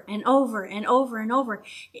 over and over and over and over.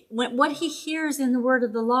 What he hears in the word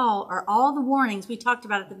of the law are all the warnings we talked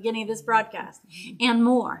about at the beginning of this broadcast and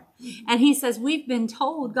more. And he says, we've been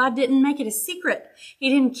told. God didn't make it a secret. He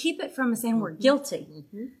didn't keep it from us, and we're guilty.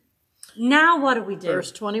 Mm-hmm. Now what do we do?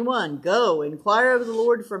 Verse 21, go, inquire of the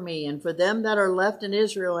Lord for me and for them that are left in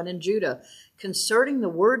Israel and in Judah, concerning the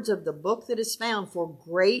words of the book that is found, for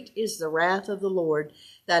great is the wrath of the Lord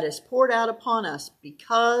that is poured out upon us,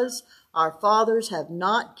 because our fathers have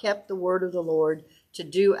not kept the word of the Lord to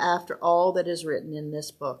do after all that is written in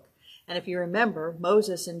this book. And if you remember,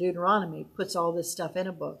 Moses in Deuteronomy puts all this stuff in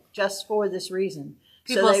a book just for this reason.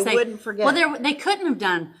 People so they wouldn't forget. Well, they couldn't have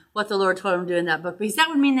done what the Lord told them to do in that book, because that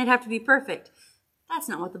would mean they'd have to be perfect. That's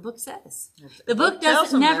not what the book says. The book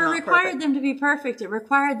never required them to be perfect. It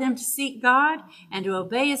required them to seek God and to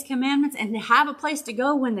obey his commandments and to have a place to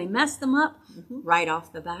go when they messed them up right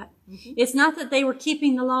off the bat. Mm-hmm. It's not that they were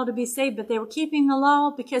keeping the law to be saved, but they were keeping the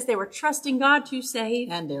law because they were trusting God to save.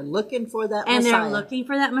 And they're looking for that Messiah. And they're looking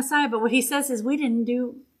for that Messiah. But what he says is we didn't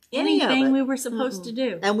do anything we were supposed to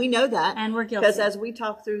do. And we know that. And we're guilty. Because as we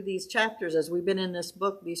talk through these chapters, as we've been in this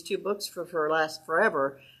book, these two books for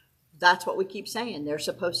forever, that's what we keep saying. They're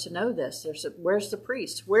supposed to know this. Where's the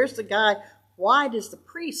priest? Where's the guy? Why does the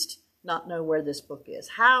priest not know where this book is?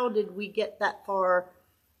 How did we get that far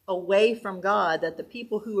away from God that the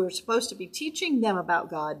people who are supposed to be teaching them about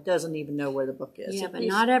God doesn't even know where the book is? Yeah, but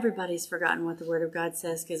not everybody's forgotten what the Word of God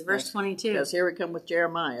says, because verse 22. Because here we come with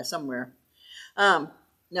Jeremiah somewhere.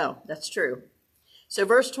 No, that's true. So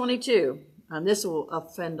verse 22. And this will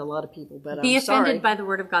offend a lot of people, but Be I'm sorry. Be offended by the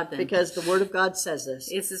word of God then. Because the word of God says this.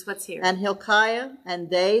 This is what's here. And Hilkiah and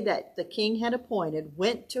they that the king had appointed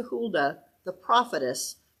went to Huldah the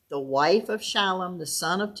prophetess, the wife of Shallum, the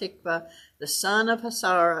son of Tikva, the son of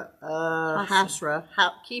Hasra,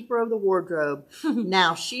 keeper of the wardrobe.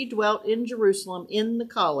 Now she dwelt in Jerusalem in the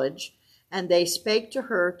college, and they spake to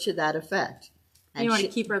her to that effect. And you know what a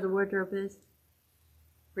keeper of the wardrobe is?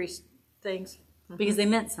 Priest things. Because they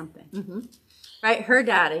meant something. Mm-hmm. Right? Her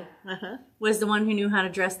daddy was the one who knew how to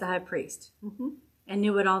dress the high priest and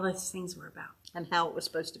knew what all those things were about. And how it was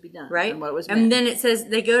supposed to be done. Right? And what it was meant. And then it says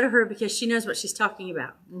they go to her because she knows what she's talking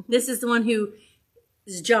about. Mm-hmm. This is the one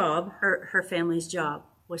whose job, her family's job,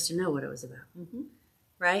 was to know what it was about. Mm-hmm.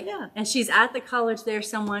 Right? Yeah. And she's at the college there,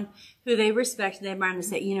 someone who they respect, and they admire, and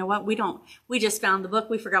say, you know what, we just found the book,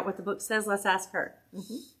 we forgot what the book says, let's ask her.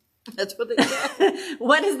 Mm-hmm. That's what they said.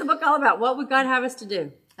 What is the book all about? What would God have us to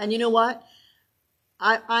do? And you know what?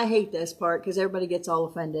 I hate this part because everybody gets all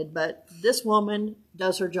offended, but this woman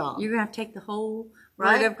does her job. You're going to have to take the whole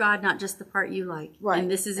word of God, not just the part you like. Right.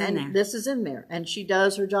 And this is in there. This is in there. And she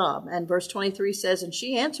does her job. And verse 23 says, and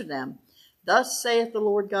she answered them, thus saith the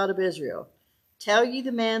Lord God of Israel, tell ye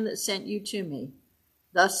the man that sent you to me.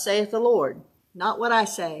 Thus saith the Lord. Not what I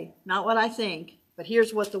say, not what I think, but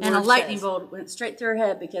here's what the word says. And a lightning bolt went straight through her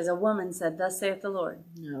head because a woman said, thus saith the Lord.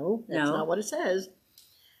 No, that's not what it says.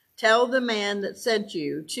 Tell the man that sent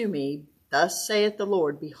you to me, thus saith the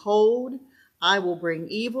Lord, behold, I will bring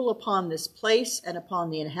evil upon this place and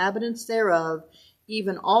upon the inhabitants thereof,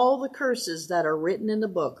 even all the curses that are written in the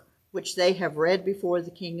book, which they have read before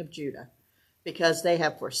the king of Judah, because they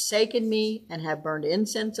have forsaken me and have burned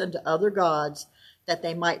incense unto other gods, that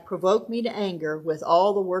they might provoke me to anger with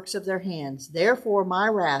all the works of their hands. Therefore my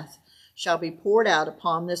wrath shall be poured out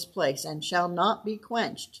upon this place, and shall not be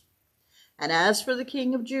quenched. And as for the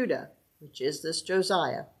king of Judah, which is this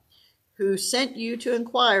Josiah, who sent you to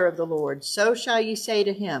inquire of the Lord, so shall ye say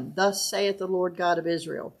to him, thus saith the Lord God of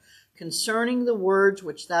Israel, concerning the words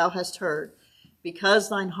which thou hast heard, because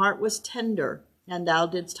thine heart was tender, and thou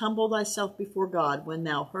didst humble thyself before God, when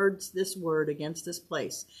thou heardst this word against this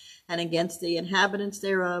place, and against the inhabitants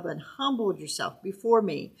thereof, and humbled yourself before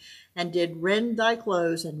me, and did rend thy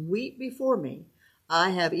clothes, and weep before me. I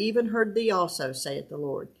have even heard thee also, saith the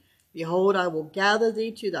Lord. Behold, I will gather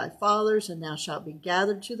thee to thy fathers, and thou shalt be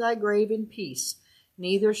gathered to thy grave in peace.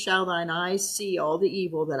 Neither shall thine eyes see all the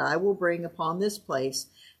evil that I will bring upon this place,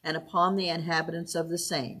 and upon the inhabitants of the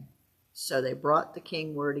same. So they brought the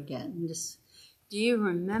king word again. Do you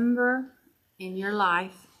remember in your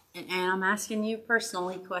life And I'm asking you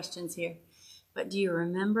personally questions here, but do you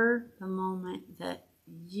remember the moment that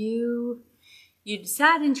you'd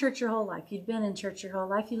sat in church your whole life, you'd been in church your whole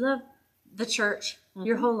life, you loved the church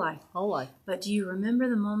your whole life. Whole life. But do you remember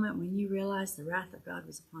the moment when you realized the wrath of God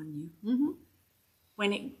was upon you? Mm-hmm.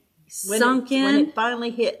 When it sunk in? When it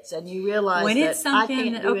finally hits and you realize when that it sunk I in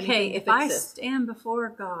can't that, do okay, anything if to I fix this. stand before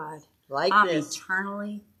God, Like I'm this.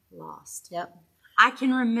 eternally lost. Yep. I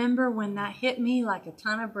can remember when that hit me like a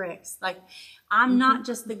ton of bricks. Like, I'm not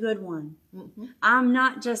just the good one. I'm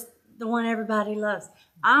not just the one everybody loves.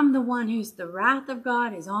 I'm the one who's the wrath of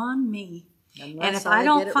God is on me. And if I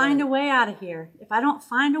don't find a way out of here, if I don't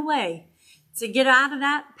find a way to get out of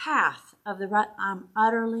that path of the wrath, I'm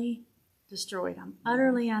utterly destroyed. I'm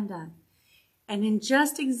utterly undone. And then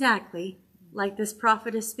just exactly like this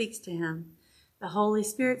prophetess speaks to him, the Holy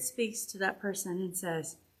Spirit speaks to that person and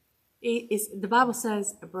says, the Bible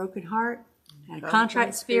says, a broken heart and a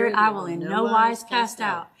contrite spirit I will in no wise cast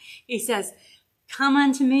out. He says, come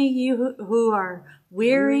unto me, you who are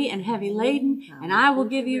weary and heavy laden, and I will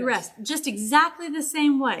give you rest. Just exactly the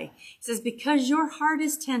same way. He says, because your heart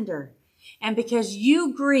is tender, and because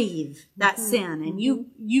you grieve that sin, and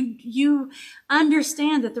you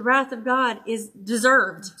understand that the wrath of God is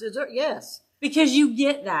deserved. Yes. Because you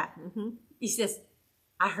get that. He says,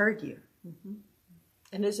 I heard you.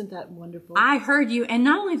 And isn't that wonderful? I heard you. And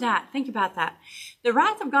not only that, think about that. The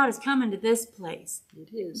wrath of God is coming to this place. It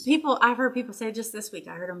is. I've heard people say just this week,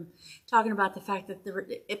 I heard them talking about the fact that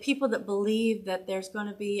the people that believe that there's going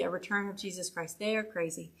to be a return of Jesus Christ, they are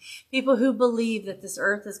crazy. People who believe that this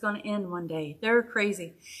earth is going to end one day, they're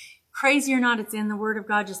crazy. Crazy or not, it's in the Word of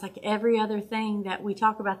God, just like every other thing that we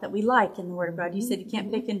talk about that we like in the Word of God. You said you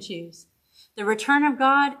can't pick and choose. The return of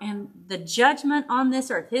God and the judgment on this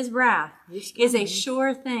earth, his wrath, is a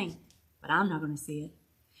sure thing. But I'm not going to see it.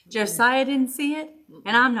 Josiah didn't see it,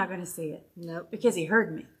 and I'm not going to see it. Nope. Because he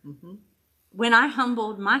heard me. When I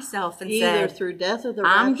humbled myself and Either said, through death or the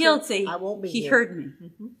I'm rapture, guilty, I won't be he here. heard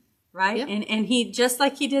me. Right? Yep. And he, just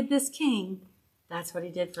like he did this king, that's what he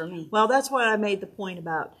did for me. Well, that's why I made the point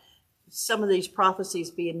about some of these prophecies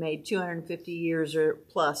being made 250 years or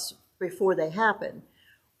plus before they happen.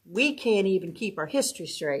 We can't even keep our history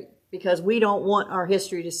straight because we don't want our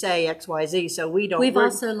history to say X, Y, Z. So we don't. We've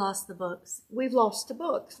also lost the books. We've lost the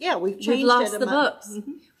books. Yeah, we've changed. We've lost the books.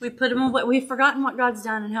 We put them away. We've forgotten what God's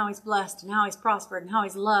done and how He's blessed and how He's prospered and how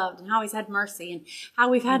He's loved and how He's had mercy and how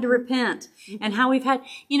we've had to repent and how we've had.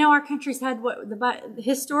 You know, our country's had what the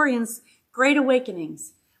historians great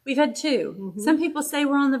awakenings. We've had two. Some people say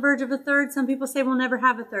we're on the verge of a third. Some people say we'll never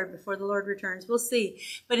have a third before the Lord returns. We'll see.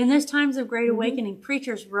 But in those times of great awakening,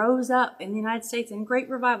 preachers rose up in the United States and great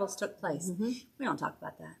revivals took place. We don't talk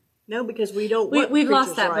about that. No, because we don't want We've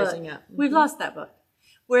lost preachers that rising book. up. We've lost that book.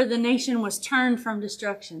 Where the nation was turned from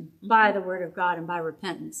destruction by the word of God and by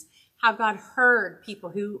repentance. How God heard people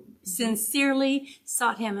who sincerely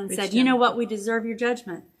sought Him and said, you know what, we deserve your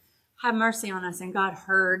judgment. Have mercy on us. And God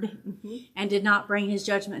heard and did not bring His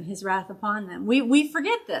judgment and His wrath upon them. We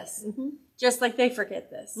forget this, just like they forget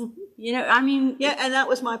this. You know, I mean. Yeah, and that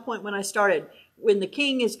was my point when I started. When the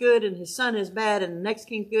king is good and his son is bad and the next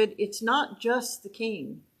king's good, it's not just the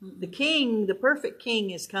king. The king, the perfect king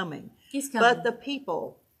is coming. He's coming. But the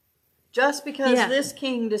people, just because this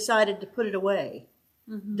king decided to put it away,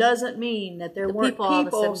 doesn't mean that there weren't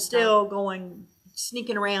people still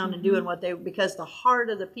sneaking around and doing because the heart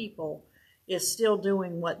of the people is still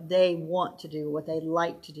doing what they want to do, what they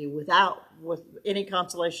like to do, with any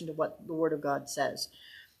consolation to what the Word of God says.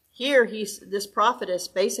 Here, this prophetess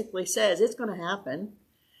basically says it's going to happen.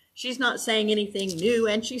 She's not saying anything new,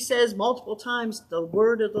 and she says multiple times, the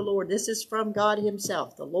word of the Lord. This is from God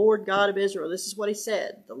Himself, the Lord God of Israel. This is what He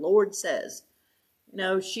said. The Lord says. You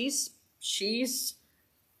know, she's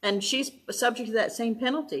subject to that same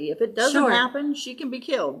penalty. If it doesn't happen, she can be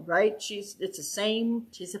killed, right? She's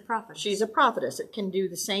a prophet. She's a prophetess. It can do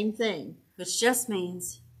the same thing. Which just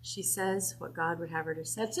means she says what God would have her to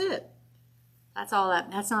say. That's it. That's all that.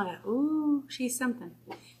 That's not she's something.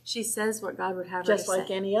 She says what God would have her to say. Just like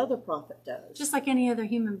any other prophet does. Just like any other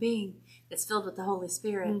human being that's filled with the Holy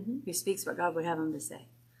Spirit who speaks what God would have him to say.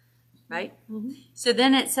 Right? So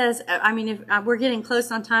then it says, I mean, if we're getting close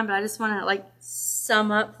on time, but I just want to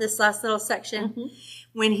sum up this last little section.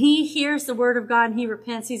 When he hears the word of God and he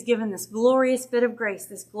repents, he's given this glorious bit of grace,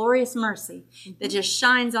 this glorious mercy that just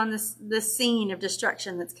shines on this scene of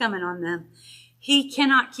destruction that's coming on them. He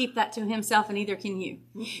cannot keep that to himself, and neither can you.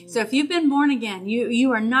 So if you've been born again,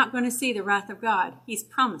 you are not going to see the wrath of God. He's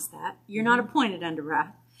promised that. You're not appointed unto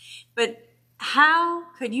wrath. But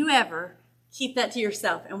how could you ever keep that to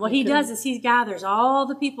yourself. And what he does is he gathers all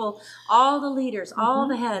the people, all the leaders, all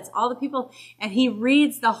the heads, all the people, and he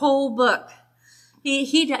reads the whole book.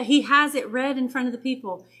 He has it read in front of the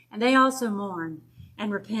people, and they also mourn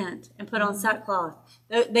and repent and put on sackcloth.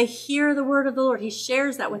 They hear the word of the Lord. He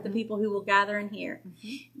shares that with the people who will gather and hear.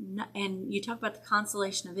 And you talk about the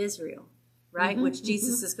consolation of Israel, right? Which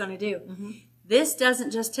Jesus is going to do. This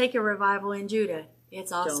doesn't just take a revival in Judah.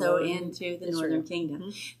 It's also into the northern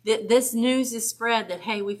kingdom. This news is spread that,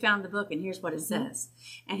 hey, we found the book and here's what it says.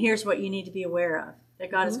 And here's what you need to be aware of that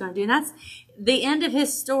God is going to do. And that's the end of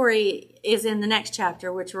his story is in the next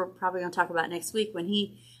chapter, which we're probably going to talk about next week when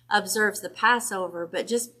he observes the Passover. But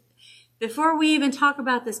just before we even talk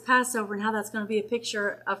about this Passover and how that's going to be a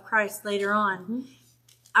picture of Christ later on,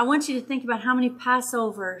 I want you to think about how many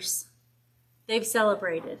Passovers they've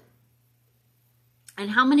celebrated.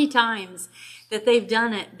 And how many times that they've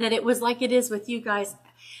done it, that it was like it is with you guys.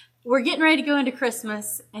 We're getting ready to go into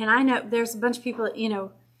Christmas, and I know there's a bunch of people that,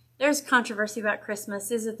 there's controversy about Christmas.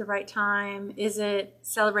 Is it the right time? Is it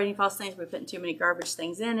celebrating false things? We're putting too many garbage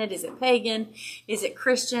things in it. Is it pagan? Is it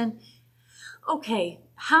Christian? Okay,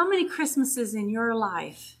 how many Christmases in your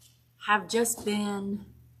life have just been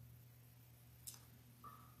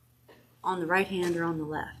on the right hand or on the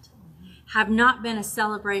left? Have not been a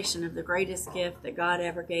celebration of the greatest gift that God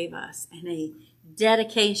ever gave us and a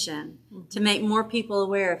dedication to make more people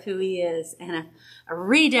aware of who he is and a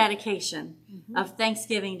rededication of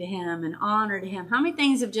thanksgiving to him and honor to him. How many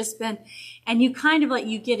things have just been, and you kind of like,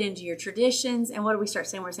 you get into your traditions, and what do we start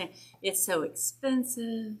saying? We're saying, it's so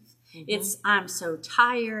expensive. I'm so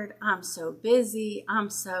tired. I'm so busy.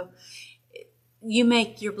 You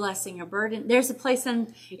make your blessing a burden. There's a place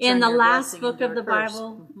in the last book of the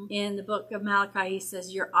Bible, in the book of Malachi, he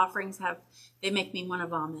says, your offerings they make me want to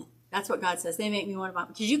vomit. That's what God says. They make me want to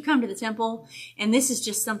vomit. Because you come to the temple, and this is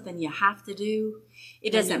just something you have to do.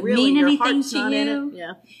 It doesn't mean anything to you.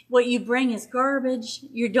 Yeah. What you bring is garbage.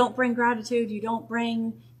 You don't bring gratitude. You don't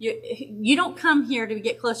come here to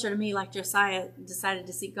get closer to me like Josiah decided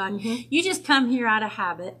to seek God. You just come here out of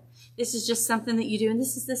habit. This is just something that you do, and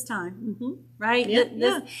this is this time, right?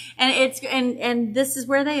 And this is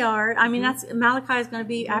where they are. I mean, that's Malachi is going to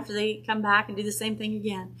be after they come back and do the same thing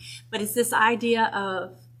again. But it's this idea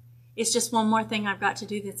of it's just one more thing I've got to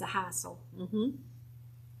do that's a hassle.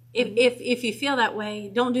 If you feel that way,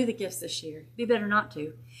 don't do the gifts this year. Be better not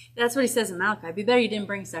to. That's what he says in Malachi. Be better you didn't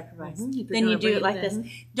bring sacrifice. Then you do it like this.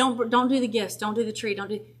 Don't do the gifts. Don't do the tree.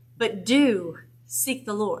 But do seek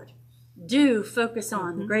the Lord. Do focus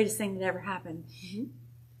on the greatest thing that ever happened.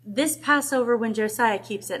 This Passover, when Josiah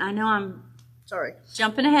keeps it, I know I'm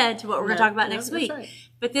jumping ahead to what we're going to talk about next week. Right.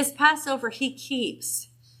 But this Passover he keeps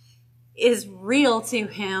is real to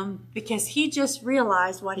him because he just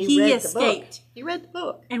realized what he escaped. He read the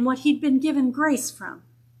book. And what he'd been given grace from.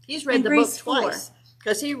 He's read the book twice.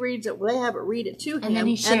 Because he reads it, they have it read it to him. And then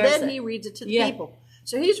he reads it to the people.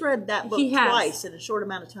 So he's read that book twice in a short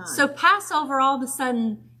amount of time. So Passover all of a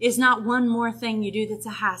sudden is not one more thing you do that's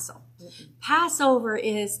a hassle. Passover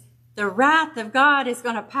is the wrath of God is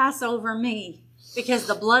going to pass over me because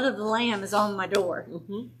the blood of the Lamb is on my door.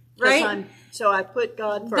 Right? So I put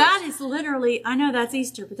God first. That is literally, I know that's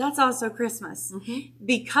Easter, but that's also Christmas.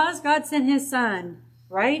 Because God sent his son,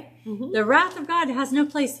 right? The wrath of God has no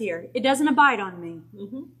place here. It doesn't abide on me.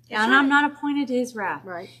 And I'm not appointed to his wrath.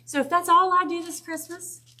 Right. So if that's all I do this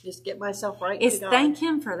Christmas, just get myself right is to God. Thank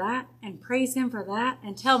him for that and praise him for that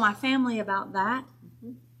and tell my family about that.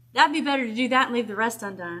 That'd be better to do that and leave the rest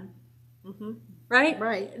undone. Right?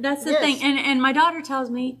 Right. That's the thing. And my daughter tells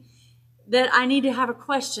me that I need to have a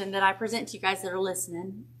question that I present to you guys that are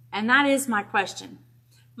listening. And that is my question.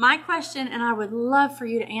 My question, and I would love for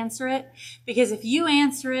you to answer it, because if you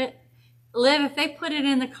answer it, Liv, if they put it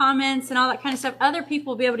in the comments and all that kind of stuff, other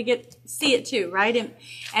people will be able to see it too, right?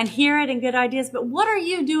 And hear it and get ideas. But what are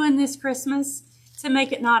you doing this Christmas to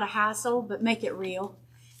make it not a hassle, but make it real?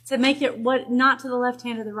 To make it not to the left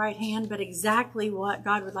hand or the right hand, but exactly what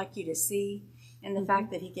God would like you to see in the fact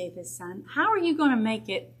that he gave his son. How are you going to make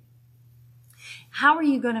it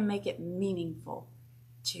meaningful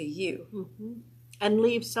to you? And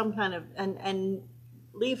leave some kind of, and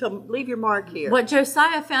leave your mark here. What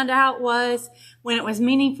Josiah found out was when it was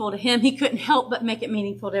meaningful to him, he couldn't help but make it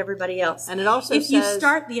meaningful to everybody else. And it also if you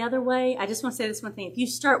start the other way, I just want to say this one thing. If you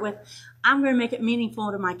start with, I'm going to make it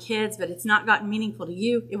meaningful to my kids, but it's not gotten meaningful to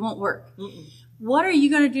you, it won't work. What are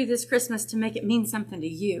you going to do this Christmas to make it mean something to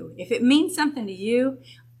you? If it means something to you,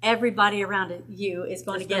 everybody around you is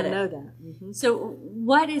going to get it. Know that. So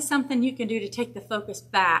what is something you can do to take the focus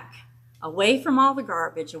back away from all the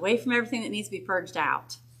garbage, away from everything that needs to be purged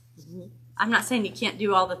out? I'm not saying you can't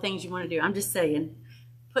do all the things you want to do. I'm just saying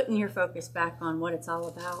putting your focus back on what it's all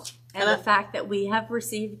about. And the fact that we have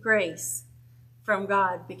received grace from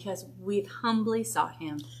God because we've humbly sought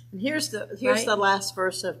him. And here's the last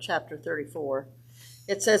verse of chapter 34.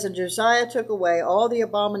 It says, "And Josiah took away all the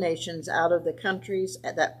abominations out of the countries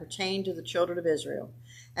that pertained to the children of Israel,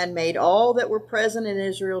 and made all that were present in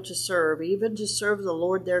Israel to serve, even to serve the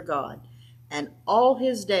Lord their God. And all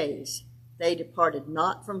his days they departed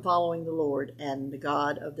not from following the Lord and the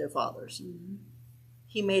God of their fathers." Mm-hmm.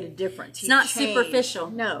 He made a difference. It's not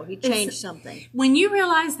superficial. No, he changed something. When you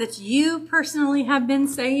realize that you personally have been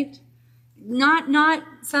saved, not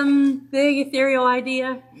some big ethereal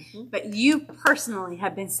idea, but you personally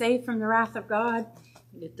have been saved from the wrath of God,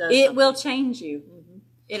 it will change you. Mm-hmm.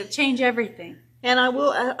 It'll change everything. And I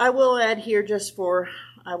will add here, just for,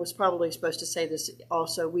 I was probably supposed to say this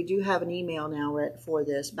also, we do have an email now for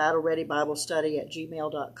this,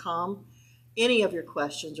 battlereadybiblestudy@gmail.com. Any of your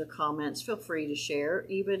questions or comments, feel free to share,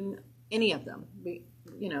 even any of them.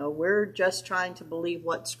 We're just trying to believe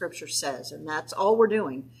what Scripture says, and that's all we're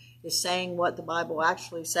doing, is saying what the Bible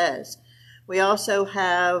actually says. We also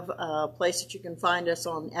have a place that you can find us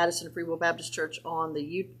on Addison Free Will Baptist Church on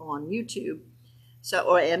YouTube,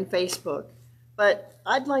 and Facebook. But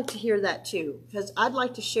I'd like to hear that too, because I'd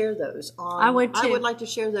like to share those. I would too. I would like to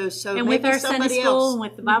share those. So and maybe with our Sunday school else. and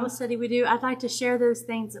with the Bible study we do, I'd like to share those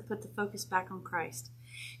things that put the focus back on Christ,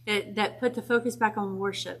 that put the focus back on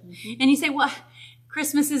worship. Mm-hmm. And you say, well,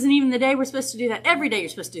 Christmas isn't even the day we're supposed to do that. Every day you're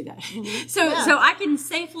supposed to do that. Mm-hmm. So I can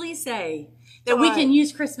safely say that we can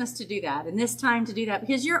use Christmas to do that and this time to do that,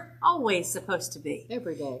 because you're always supposed to be.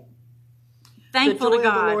 Every day. Thankful to God. The joy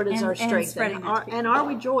of the Lord is our strength. And are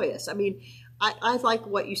we joyous? I mean, I like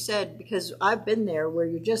what you said, because I've been there where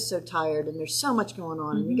you're just so tired and there's so much going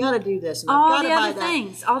on, and you got to do this, and all I've got to buy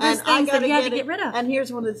that. All those things that you have to get rid of. And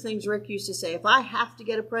here's one of the things Rick used to say: if I have to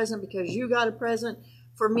get a present because you got a present,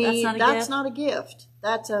 for me, that's not a gift.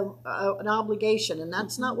 That's an obligation, and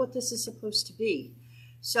that's not what this is supposed to be.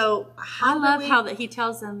 So I love how that he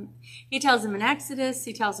tells them in Exodus,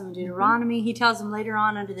 he tells them in Deuteronomy, he tells them later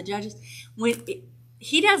on under the Judges.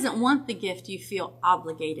 He doesn't want the gift you feel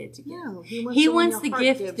obligated to give. No, he wants the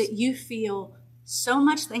gift that you feel so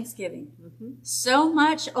much thanksgiving, so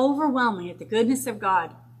much overwhelming at the goodness of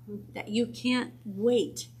God, that you can't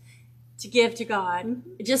wait to give to God.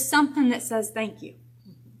 Just something that says thank you,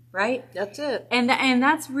 right? That's it. And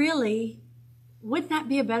that's really, wouldn't that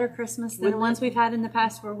be a better Christmas than the ones we've had in the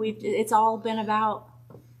past, where it's all been about?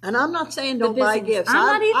 And I'm not saying don't buy gifts. I'm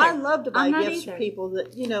not either. I love to buy gifts for people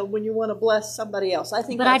that, when you want to bless somebody else. I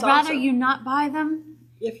think that's awesome. But I'd rather you not buy them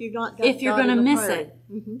if you're going to miss it.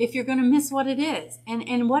 Mm-hmm. If you're going to miss what it is.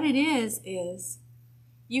 And what it is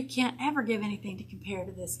you can't ever give anything to compare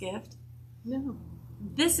to this gift. No.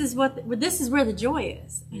 This is where the joy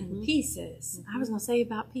is and the peace is. I was going to say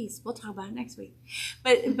about peace. We'll talk about it next week.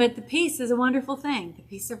 But the peace is a wonderful thing. The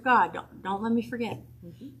peace of God. Don't let me forget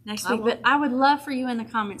next week. But I would love for you in the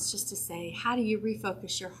comments just to say, how do you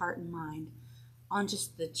refocus your heart and mind on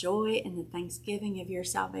just the joy and the thanksgiving of your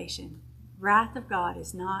salvation? Wrath of God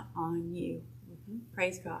is not on you.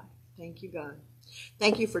 Praise God. Thank you, God.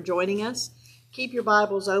 Thank you for joining us. Keep your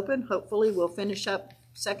Bibles open. Hopefully we'll finish up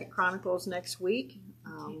 2 Chronicles next week.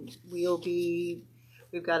 We've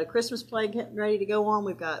got a Christmas play getting ready to go on.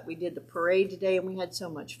 We did the parade today, and we had so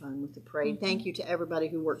much fun with the parade. Thank you to everybody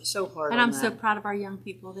who worked so hard on that. And I'm so proud of our young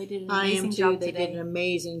people. They did an amazing job today. They did an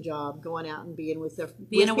amazing job going out and being with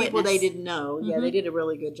people they didn't know. Yeah, they did a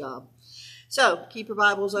really good job. So keep your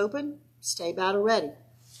Bibles open. Stay battle ready.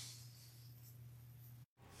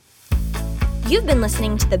 You've been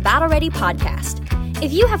listening to the Battle Ready podcast.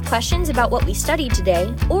 If you have questions about what we studied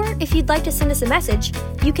today, or if you'd like to send us a message,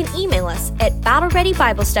 you can email us at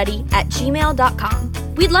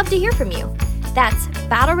battlereadybiblestudy@gmail.com. We'd love to hear from you. That's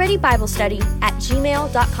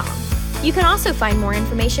battlereadybiblestudy@gmail.com. You can also find more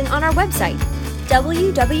information on our website,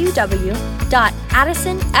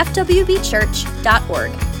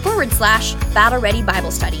 www.addisonfwbchurch.org/Battle Ready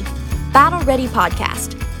Bible Study. Battle Ready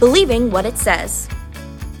Podcast, believing what it says.